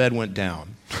the bed went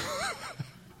down.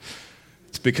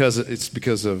 It's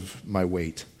because of my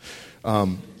weight.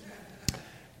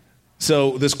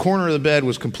 So this corner of the bed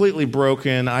was completely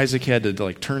broken. Isaac had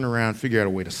to turn around, figure out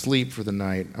a way to sleep for the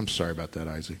night. I'm sorry about that,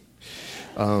 Isaac.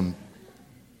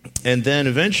 And then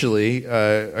eventually,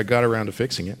 I got around to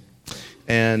fixing it.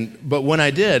 But when I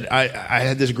did, I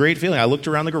had this great feeling. I looked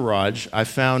around the garage. I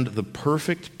found the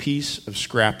perfect piece of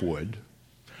scrap wood.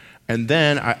 And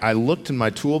then I looked in my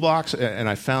toolbox, and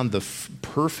I found the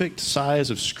perfect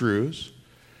size of screws.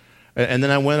 And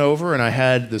then I went over, and I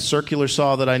had the circular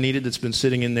saw that I needed that's been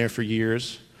sitting in there for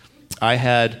years. I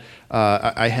had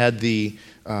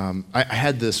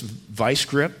this vice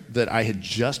grip that I had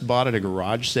just bought at a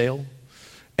garage sale.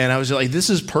 And I was like, this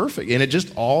is perfect. And it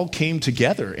just all came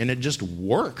together, and it just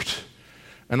worked.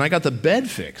 And I got the bed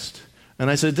fixed.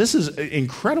 And I said, this is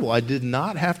incredible. I did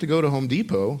not have to go to Home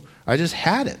Depot. I just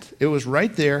had it. It was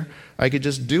right there. I could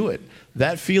just do it.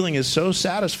 That feeling is so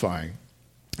satisfying.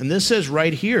 And this says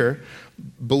right here,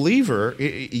 believer,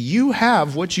 you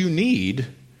have what you need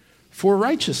for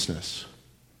righteousness.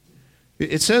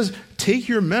 It says, take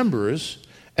your members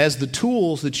as the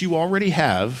tools that you already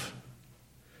have.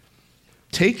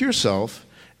 Take yourself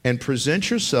and present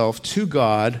yourself to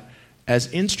God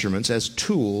as instruments, as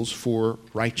tools for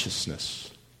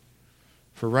righteousness.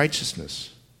 For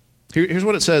righteousness. Here's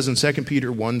what it says in 2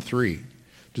 Peter 1:3,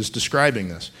 just describing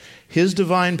this. His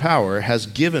divine power has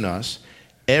given us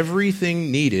everything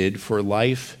needed for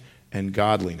life and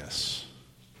godliness.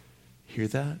 Hear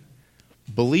that?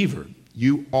 Believer,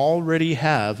 you already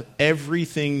have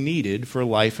everything needed for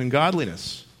life and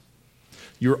godliness.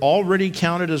 You're already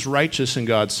counted as righteous in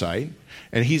God's sight,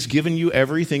 and He's given you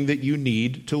everything that you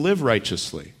need to live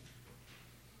righteously.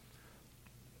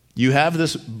 You have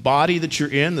this body that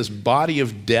you're in, this body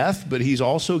of death, but He's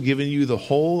also given you the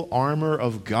whole armor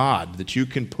of God that you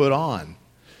can put on,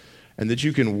 and that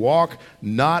you can walk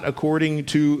not according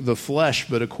to the flesh,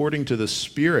 but according to the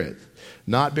Spirit,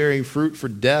 not bearing fruit for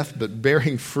death, but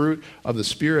bearing fruit of the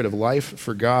Spirit of life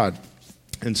for God.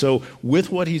 And so with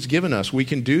what He's given us, we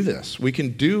can do this. We can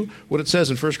do what it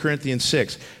says in 1 Corinthians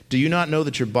 6. Do you not know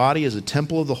that your body is a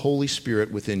temple of the Holy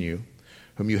Spirit within you,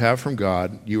 whom you have from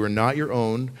God? You are not your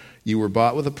own. You were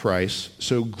bought with a price.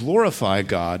 So glorify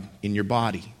God in your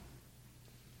body.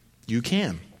 You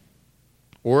can.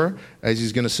 Or, as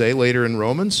he's going to say later in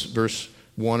Romans, verse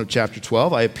 1 of chapter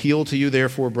 12, I appeal to you,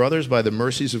 therefore, brothers, by the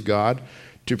mercies of God,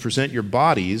 to present your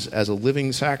bodies as a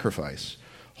living sacrifice,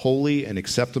 holy and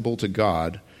acceptable to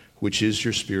God, which is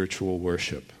your spiritual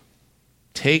worship.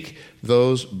 Take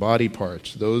those body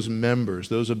parts, those members,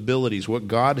 those abilities, what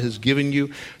God has given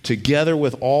you, together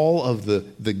with all of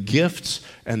the gifts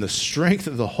and the strength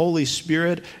of the Holy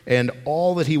Spirit and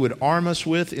all that He would arm us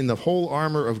with in the whole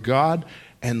armor of God,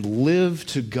 and live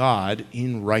to God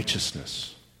in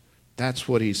righteousness. That's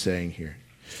what he's saying here.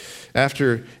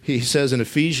 After he says in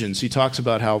Ephesians, he talks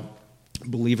about how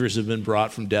believers have been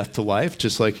brought from death to life,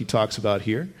 just like he talks about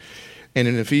here. And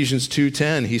in Ephesians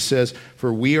 2:10, he says,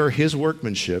 "For we are his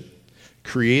workmanship,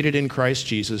 created in Christ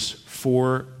Jesus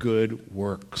for good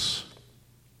works."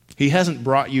 He hasn't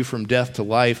brought you from death to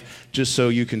life just so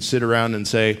you can sit around and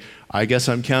say, "I guess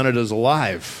I'm counted as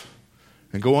alive,"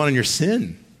 and go on in your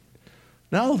sin.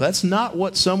 No, that's not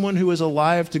what someone who is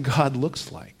alive to God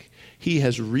looks like. He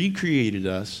has recreated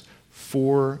us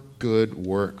for good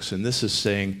works. And this is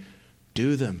saying,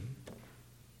 do them.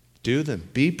 Do them.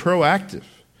 Be proactive.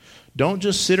 Don't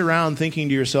just sit around thinking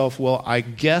to yourself, well, I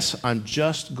guess I'm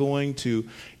just going to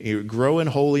grow in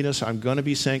holiness. I'm going to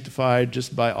be sanctified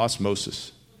just by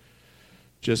osmosis.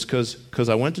 Just because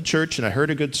I went to church and I heard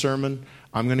a good sermon,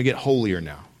 I'm going to get holier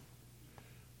now.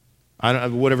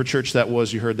 Whatever church that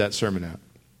was you heard that sermon at.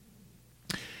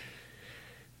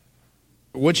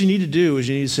 What you need to do is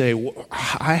you need to say, well,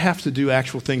 I have to do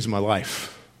actual things in my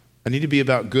life. I need to be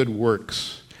about good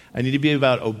works. I need to be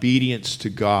about obedience to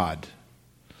God,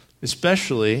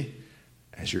 especially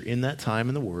as you're in that time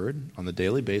in the Word on the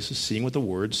daily basis, seeing what the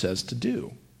Word says to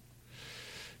do.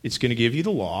 It's going to give you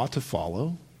the law to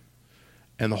follow,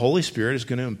 and the Holy Spirit is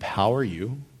going to empower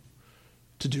you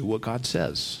to do what God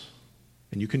says,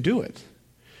 and you can do it.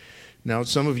 Now,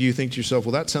 some of you think to yourself,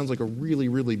 well, that sounds like a really,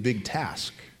 really big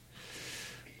task.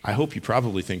 I hope you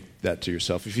probably think that to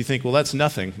yourself. If you think, well, that's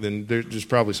nothing, then there's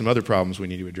probably some other problems we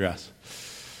need to address.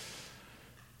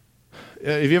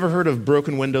 Have you ever heard of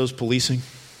broken windows policing?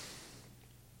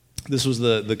 This was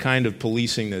the kind of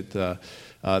policing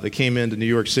that came into New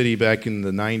York City back in the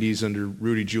 90s under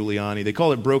Rudy Giuliani. They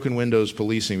call it broken windows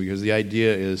policing because the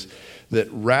idea is that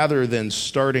rather than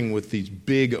starting with these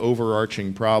big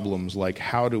overarching problems like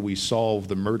how do we solve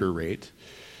the murder rate,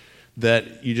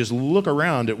 that you just look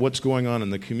around at what's going on in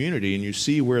the community and you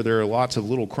see where there are lots of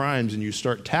little crimes and you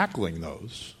start tackling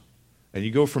those. And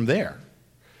you go from there.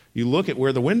 You look at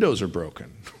where the windows are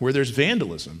broken, where there's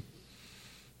vandalism,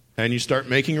 and you start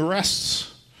making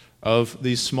arrests of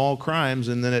these small crimes,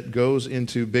 and then it goes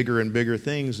into bigger and bigger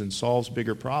things and solves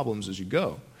bigger problems as you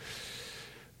go.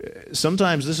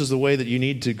 Sometimes this is the way that you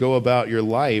need to go about your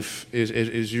life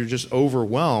is you're just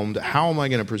overwhelmed. How am I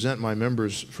going to present my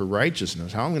members for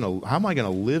righteousness? How am I going to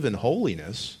live in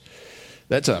holiness?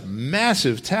 That's a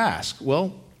massive task.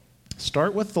 Well,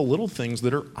 start with the little things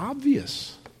that are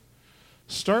obvious.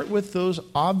 Start with those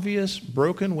obvious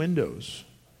broken windows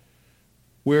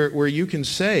where you can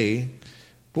say,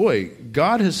 boy,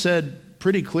 God has said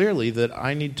pretty clearly that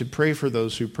I need to pray for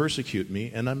those who persecute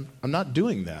me, and I'm not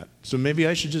doing that. So maybe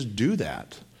I should just do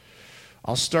that.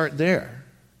 I'll start there.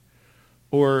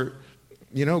 Or,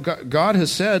 God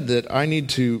has said that I need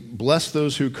to bless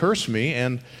those who curse me,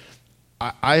 and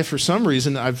I for some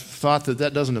reason, I've thought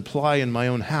that doesn't apply in my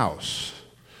own house.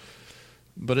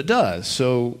 But it does.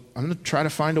 So I'm going to try to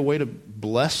find a way to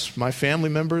bless my family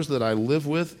members that I live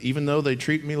with, even though they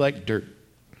treat me like dirt.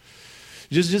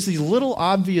 Just these little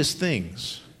obvious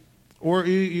things. Or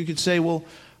you could say, well,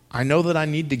 I know that I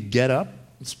need to get up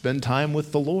and spend time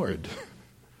with the Lord.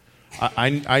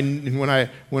 When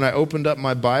I opened up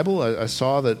my Bible, I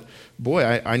saw that, boy,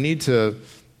 I need to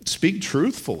speak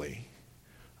truthfully.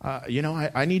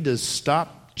 I need to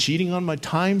stop cheating on my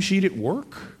timesheet at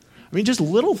work. I mean, just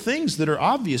little things that are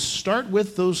obvious. Start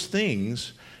with those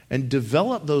things and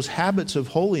develop those habits of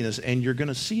holiness, and you're going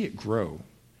to see it grow.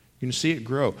 You can see it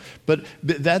grow. But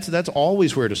that's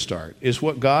always where to start, is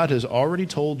what God has already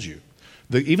told you.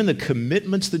 Even the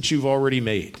commitments that you've already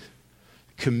made.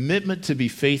 Commitment to be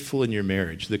faithful in your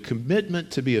marriage. The commitment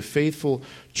to be a faithful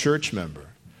church member.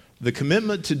 The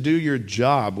commitment to do your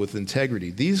job with integrity.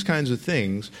 These kinds of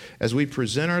things, as we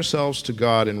present ourselves to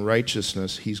God in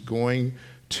righteousness, He's going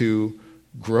to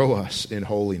grow us in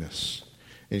holiness.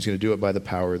 And He's going to do it by the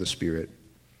power of the Spirit.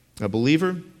 Now,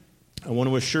 believer, I want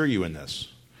to assure you in this.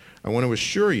 I want to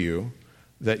assure you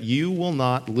that you will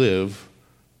not live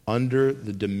under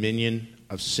the dominion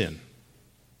of sin.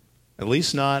 At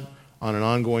least not on an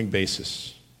ongoing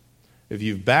basis. If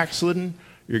you've backslidden,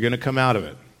 you're going to come out of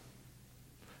it.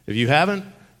 If you haven't,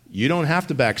 you don't have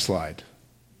to backslide.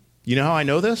 You know how I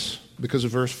know this? Because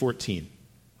of verse 14.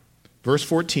 Verse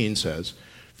 14 says,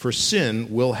 "For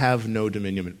sin will have no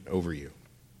dominion over you,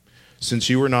 since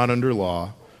you are not under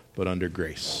law, but under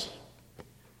grace."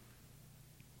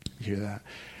 You hear that?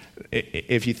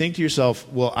 If you think to yourself,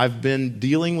 well, I've been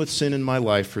dealing with sin in my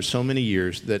life for so many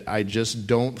years that I just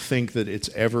don't think that it's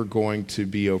ever going to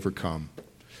be overcome.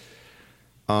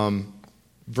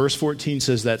 Verse 14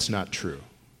 says that's not true.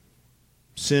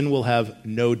 sin will have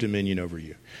no dominion over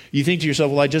you. You think to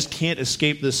yourself, well, I just can't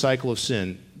escape this cycle of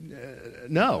sin.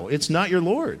 No, it's not your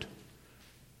Lord.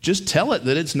 Just tell it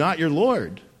that it's not your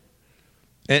Lord.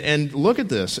 And look at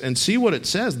this and see what it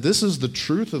says. This is the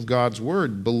truth of God's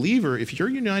word. Believer, if you're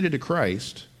united to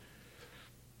Christ,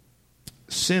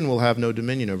 sin will have no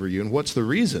dominion over you. And what's the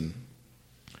reason?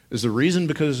 Is the reason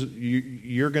because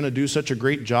you're going to do such a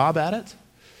great job at it?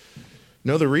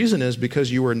 No, the reason is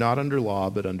because you are not under law,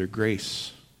 but under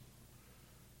grace.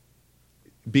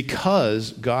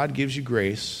 Because God gives you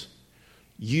grace,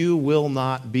 you will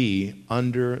not be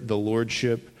under the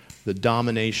lordship, the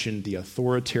domination, the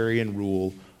authoritarian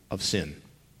rule of sin.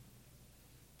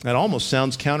 That almost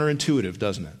sounds counterintuitive,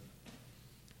 doesn't it?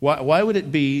 Why would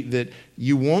it be that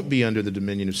you won't be under the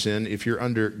dominion of sin if you're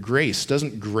under grace?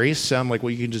 Doesn't grace sound like,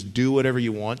 well, you can just do whatever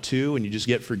you want to and you just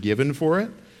get forgiven for it?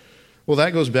 Well,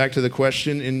 that goes back to the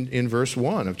question in verse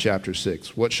 1 of chapter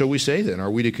 6. What shall we say then?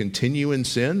 Are we to continue in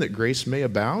sin that grace may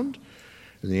abound?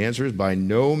 And the answer is by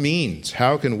no means.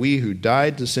 How can we who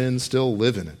died to sin still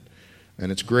live in it?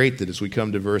 And it's great that as we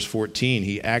come to verse 14,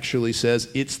 he actually says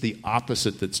it's the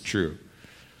opposite that's true.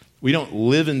 We don't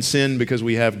live in sin because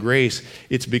we have grace.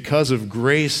 It's because of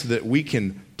grace that we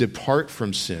can depart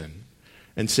from sin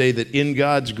and say that in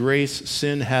God's grace,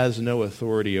 sin has no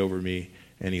authority over me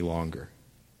any longer.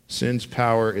 Sin's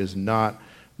power is not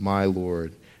my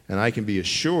Lord, and I can be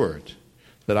assured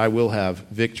that I will have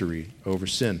victory over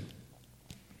sin.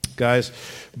 Guys,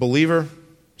 believer,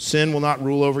 sin will not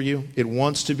rule over you. It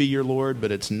wants to be your Lord,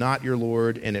 but it's not your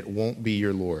Lord, and it won't be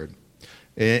your Lord.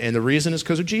 And the reason is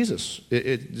because of Jesus.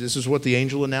 This is what the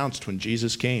angel announced when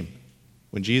Jesus came,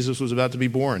 when Jesus was about to be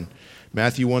born.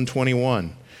 Matthew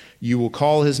 1:21, you will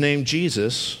call his name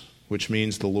Jesus, which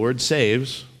means the Lord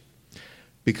saves,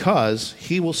 because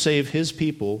he will save his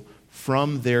people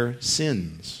from their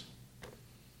sins.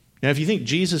 Now, if you think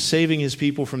Jesus saving his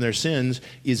people from their sins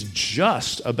is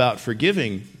just about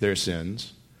forgiving their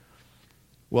sins,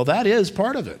 well, that is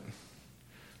part of it.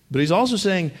 But he's also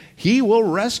saying he will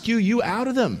rescue you out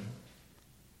of them.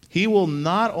 He will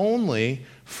not only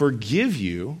forgive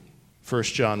you, 1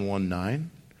 John 1:9,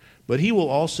 but he will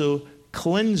also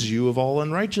cleanse you of all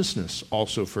unrighteousness,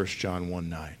 also 1 John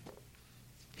 1:9.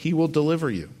 He will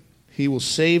deliver you. He will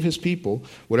save his people.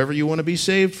 Whatever you want to be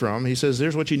saved from, he says,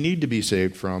 there's what you need to be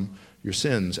saved from, your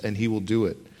sins, and he will do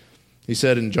it. He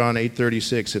said in John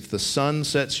 8:36, if the Son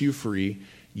sets you free,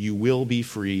 you will be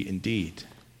free indeed.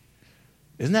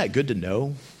 Isn't that good to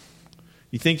know?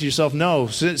 You think to yourself, no,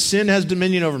 sin has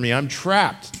dominion over me. I'm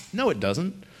trapped. No, it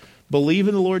doesn't. Believe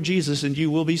in the Lord Jesus and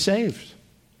you will be saved.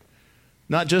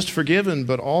 Not just forgiven,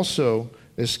 but also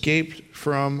escaped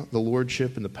from the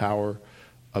lordship and the power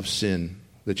of sin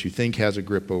that you think has a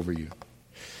grip over you.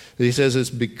 He says it's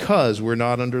because we're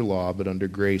not under law, but under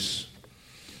grace.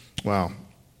 Wow.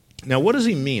 Now, what does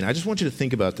he mean? I just want you to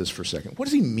think about this for a second. What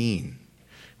does he mean?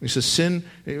 He says, sin,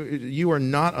 you are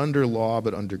not under law,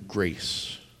 but under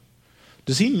grace.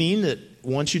 Does he mean that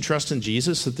once you trust in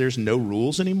Jesus, that there's no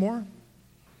rules anymore?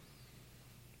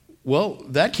 Well,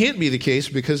 that can't be the case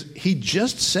because he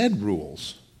just said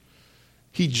rules.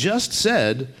 He just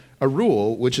said a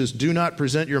rule, which is do not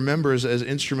present your members as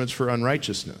instruments for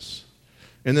unrighteousness.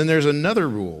 And then there's another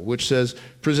rule, which says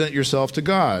present yourself to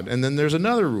God. And then there's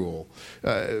another rule,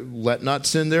 let not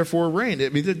sin therefore reign. I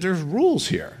mean, there's rules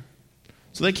here.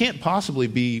 So they can't possibly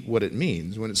be what it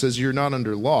means when it says you're not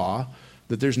under law,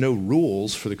 that there's no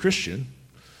rules for the Christian.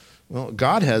 Well,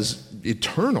 God has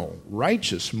eternal,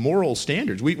 righteous, moral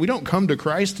standards. We don't come to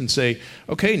Christ and say,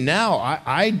 okay, now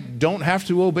I don't have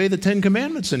to obey the Ten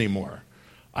Commandments anymore.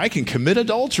 I can commit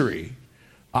adultery.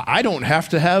 I don't have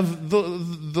to have the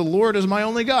Lord as my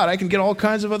only God. I can get all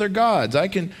kinds of other gods.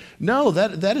 No,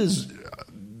 that is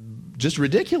just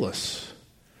ridiculous.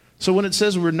 So when it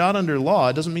says we're not under law,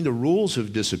 it doesn't mean the rules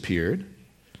have disappeared.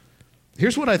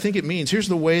 Here's what I think it means. Here's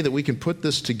the way that we can put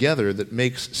this together that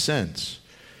makes sense.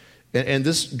 And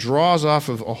this draws off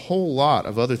of a whole lot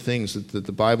of other things that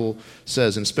the Bible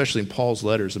says, and especially in Paul's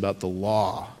letters about the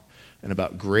law and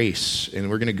about grace. And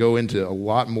we're going to go into a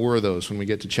lot more of those when we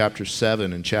get to chapter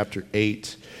 7 and chapter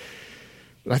 8.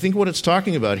 But I think what it's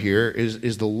talking about here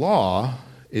is the law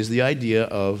is the idea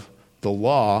of the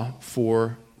law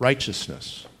for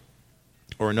righteousness.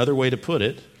 Or another way to put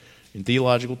it, in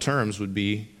theological terms, would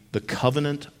be the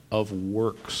covenant of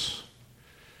works.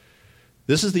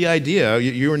 This is the idea.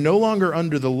 You are no longer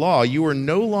under the law. You are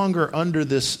no longer under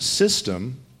this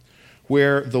system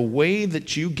where the way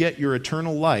that you get your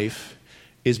eternal life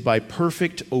is by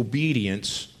perfect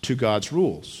obedience to God's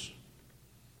rules.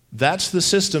 That's the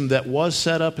system that was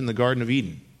set up in the Garden of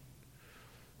Eden.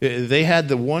 They had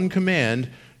the one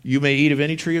command, You may eat of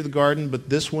any tree of the garden, but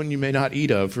this one you may not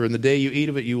eat of, for in the day you eat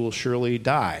of it, you will surely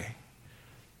die.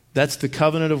 That's the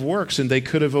covenant of works, and they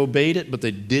could have obeyed it, but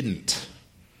they didn't.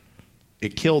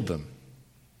 It killed them.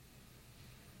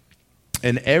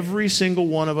 And every single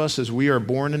one of us, as we are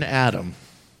born in Adam,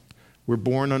 we're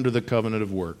born under the covenant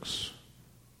of works.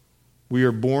 We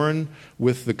are born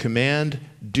with the command,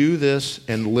 do this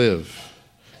and live.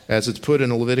 As it's put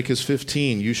in Leviticus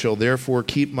 15, you shall therefore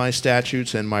keep my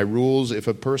statutes and my rules. If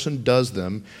a person does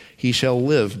them, he shall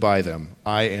live by them.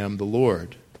 I am the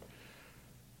Lord.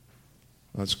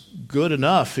 That's good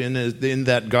enough in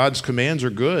that God's commands are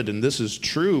good, and this is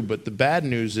true, but the bad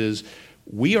news is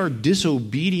we are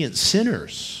disobedient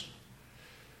sinners.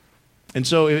 And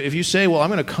so if you say, well, I'm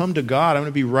going to come to God, I'm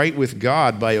going to be right with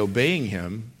God by obeying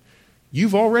him,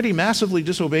 you've already massively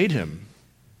disobeyed him.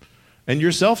 And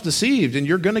you're self-deceived, and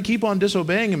you're going to keep on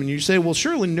disobeying him. And you say, well,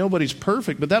 surely nobody's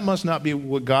perfect, but that must not be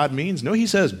what God means. No, he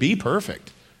says, be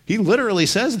perfect. He literally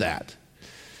says that.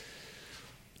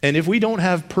 And if we don't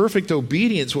have perfect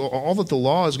obedience, well, all that the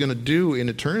law is going to do in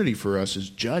eternity for us is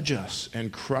judge us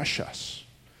and crush us.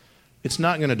 It's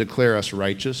not going to declare us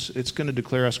righteous. It's going to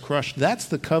declare us crushed. That's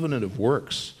the covenant of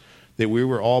works that we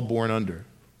were all born under.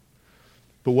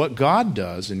 But what God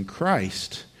does in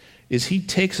Christ is he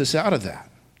takes us out of that.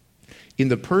 In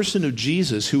the person of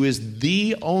Jesus, who is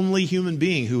the only human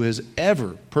being who has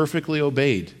ever perfectly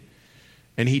obeyed.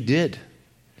 And he did.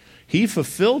 He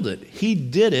fulfilled it. He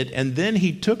did it. And then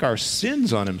he took our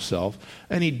sins on himself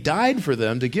and he died for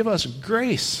them to give us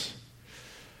grace.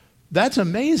 That's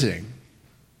amazing.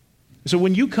 So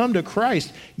when you come to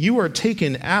Christ, you are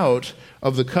taken out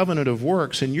of the covenant of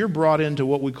works and you're brought into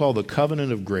what we call the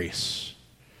covenant of grace.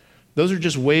 Those are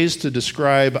just ways to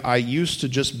describe I used to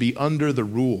just be under the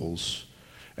rules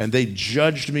and they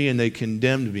judged me and they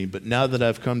condemned me. But now that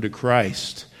I've come to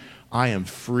Christ, I am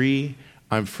free,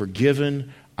 I'm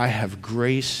forgiven, I have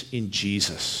grace in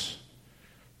Jesus.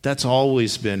 That's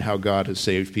always been how God has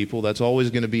saved people. That's always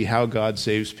going to be how God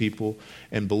saves people.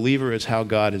 And believer, it's how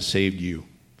God has saved you.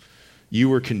 You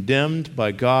were condemned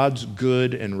by God's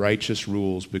good and righteous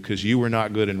rules because you were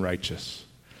not good and righteous.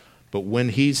 But when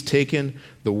he's taken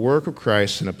the work of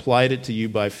Christ and applied it to you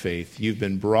by faith, you've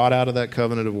been brought out of that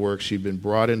covenant of works. You've been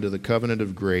brought into the covenant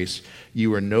of grace.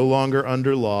 You are no longer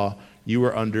under law. You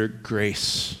are under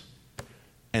grace.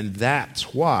 And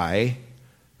that's why,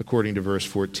 according to verse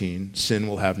 14, sin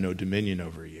will have no dominion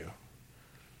over you.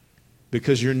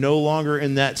 Because you're no longer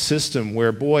in that system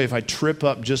where, boy, if I trip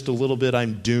up just a little bit,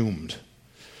 I'm doomed.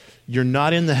 You're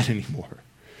not in that anymore.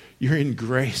 You're in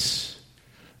grace.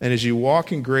 And as you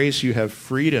walk in grace, you have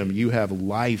freedom, you have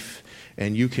life,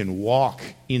 and you can walk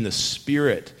in the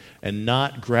Spirit and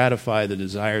not gratify the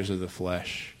desires of the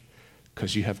flesh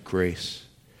because you have grace.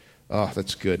 Oh,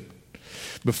 that's good.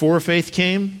 Before faith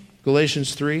came,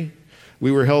 Galatians 3,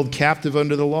 we were held captive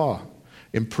under the law,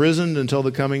 imprisoned until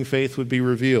the coming faith would be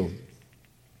revealed.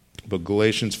 But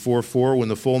Galatians 4:4, when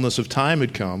the fullness of time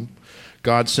had come,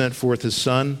 God sent forth his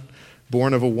Son,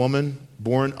 born of a woman,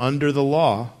 born under the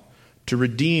law, to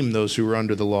redeem those who were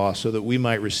under the law so that we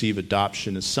might receive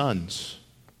adoption as sons.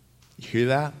 You hear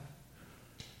that?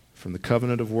 From the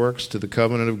covenant of works to the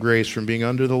covenant of grace, from being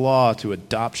under the law to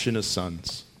adoption as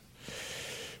sons.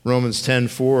 Romans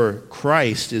 10:4,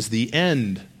 Christ is the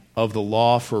end of the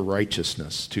law for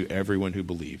righteousness to everyone who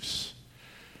believes.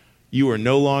 You are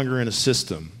no longer in a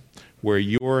system where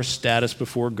your status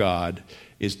before God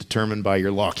is determined by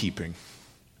your law keeping.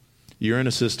 You're in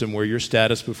a system where your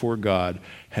status before God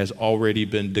has already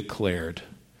been declared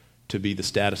to be the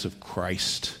status of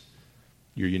Christ.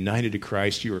 You're united to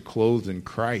Christ. You are clothed in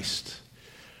Christ.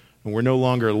 And we're no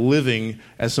longer living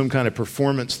as some kind of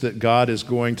performance that God is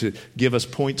going to give us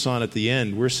points on at the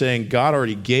end. We're saying God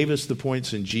already gave us the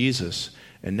points in Jesus,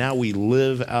 and now we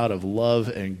live out of love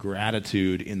and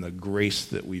gratitude in the grace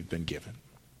that we've been given.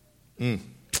 You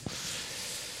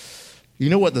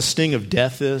know what the sting of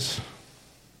death is?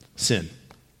 Sin.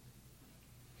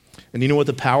 And you know what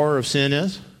the power of sin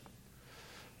is?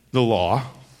 The law.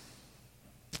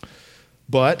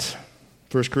 But,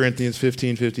 1 Corinthians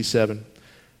 15:57,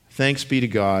 thanks be to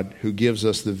God who gives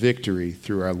us the victory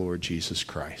through our Lord Jesus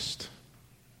Christ.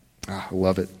 I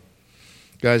love it.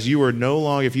 Guys, you are no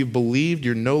longer, if you've believed,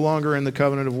 you're no longer in the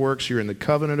covenant of works, you're in the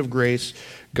covenant of grace.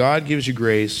 God gives you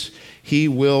grace. He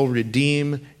will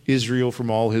redeem Israel from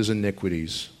all his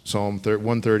iniquities. Psalm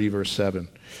 130, verse 7.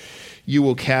 You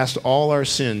will cast all our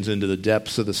sins into the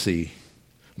depths of the sea.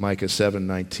 Micah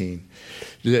 7:19.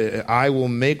 I will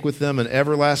make with them an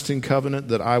everlasting covenant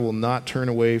that I will not turn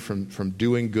away from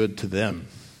doing good to them.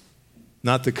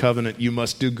 Not the covenant, you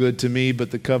must do good to me,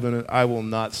 but the covenant, I will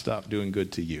not stop doing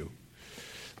good to you.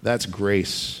 That's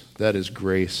grace. That is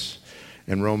grace.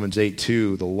 In Romans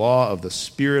 8:2, the law of the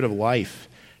Spirit of life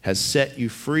has set you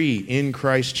free in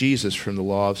Christ Jesus from the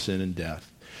law of sin and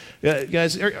death.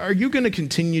 Guys, are you going to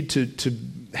continue to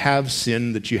have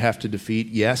sin that you have to defeat?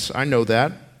 Yes, I know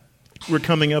that. We're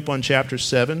coming up on chapter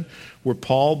 7, where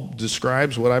Paul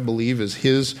describes what I believe is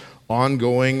his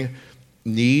ongoing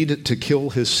need to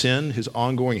kill his sin, his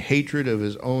ongoing hatred of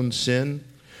his own sin.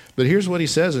 But here's what he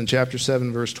says in chapter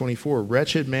 7, verse 24,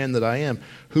 "Wretched man that I am,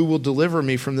 who will deliver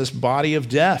me from this body of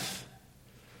death?"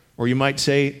 Or you might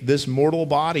say, this mortal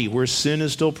body where sin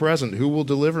is still present, who will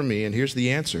deliver me? And here's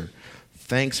the answer: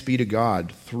 thanks be to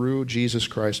God through Jesus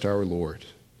Christ our Lord.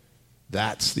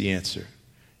 That's the answer.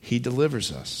 He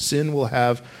delivers us. Sin will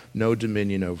have no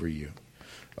dominion over you.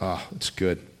 It's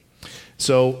good.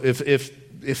 So if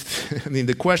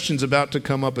the question's about to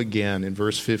come up again in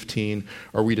verse 15,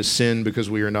 are we to sin because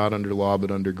we are not under law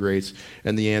but under grace?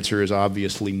 And the answer is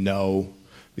obviously no.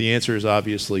 The answer is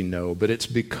obviously no, but it's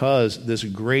because this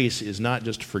grace is not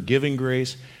just forgiving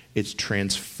grace, it's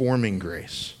transforming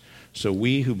grace. So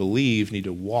we who believe need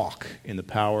to walk in the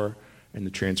power and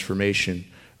the transformation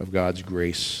of God's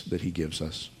grace that he gives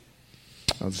us.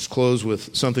 I'll just close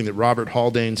with something that Robert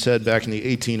Haldane said back in the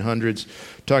 1800s,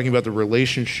 talking about the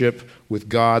relationship with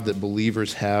God that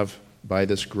believers have by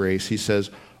this grace. He says,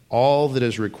 all that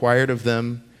is required of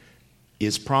them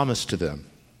is promised to them.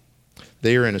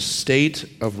 They are in a state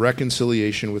of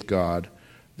reconciliation with God.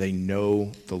 They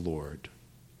know the Lord.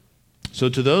 So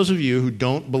to those of you who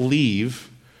don't believe,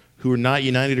 who are not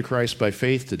united to Christ by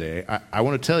faith today, I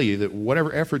want to tell you that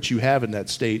whatever efforts you have in that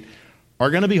state are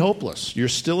going to be hopeless. You're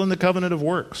still in the covenant of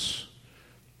works.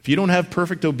 If you don't have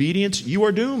perfect obedience, you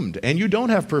are doomed, and you don't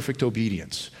have perfect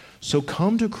obedience. So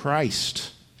come to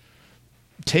Christ.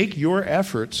 Take your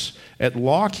efforts at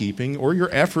law keeping or your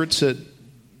efforts at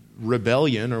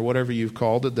rebellion or whatever you've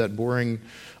called it, that boring,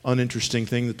 uninteresting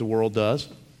thing that the world does,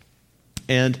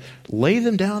 and lay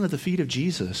them down at the feet of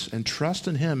Jesus and trust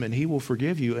in him, and he will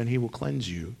forgive you and he will cleanse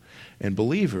you. And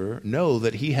believer, know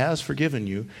that he has forgiven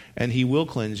you and he will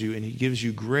cleanse you, and he gives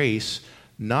you grace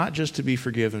not just to be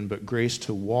forgiven, but grace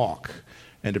to walk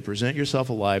and to present yourself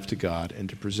alive to God and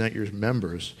to present your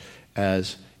members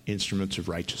as instruments of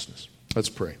righteousness. Let's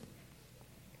pray.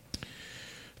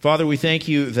 Father, we thank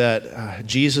you that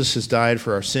Jesus has died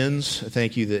for our sins. I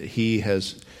thank you that he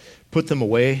has put them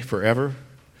away forever.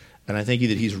 And I thank you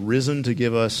that he's risen to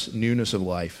give us newness of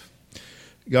life.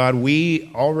 God,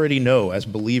 we already know as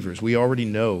believers, we already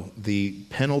know the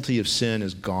penalty of sin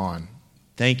is gone.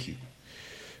 Thank you.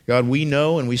 God, we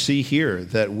know and we see here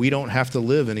that we don't have to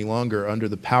live any longer under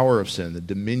the power of sin, the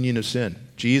dominion of sin.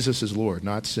 Jesus is Lord,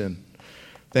 not sin.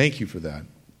 Thank you for that.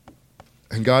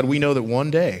 And God, we know that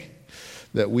one day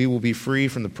that we will be free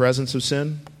from the presence of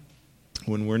sin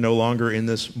when we're no longer in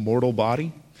this mortal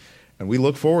body. And we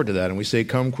look forward to that, and we say,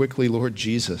 come quickly, Lord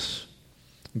Jesus.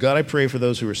 God, I pray for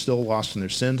those who are still lost in their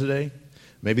sin today.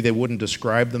 Maybe they wouldn't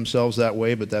describe themselves that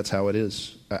way, but that's how it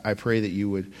is. I pray that you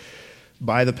would,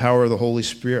 by the power of the Holy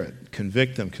Spirit,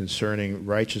 convict them concerning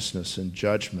righteousness and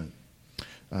judgment.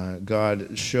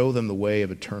 God, show them the way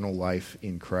of eternal life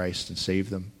in Christ and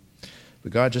save them.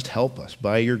 But God, just help us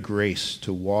by your grace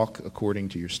to walk according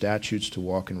to your statutes, to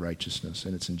walk in righteousness.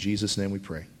 And it's in Jesus' name we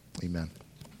pray. Amen.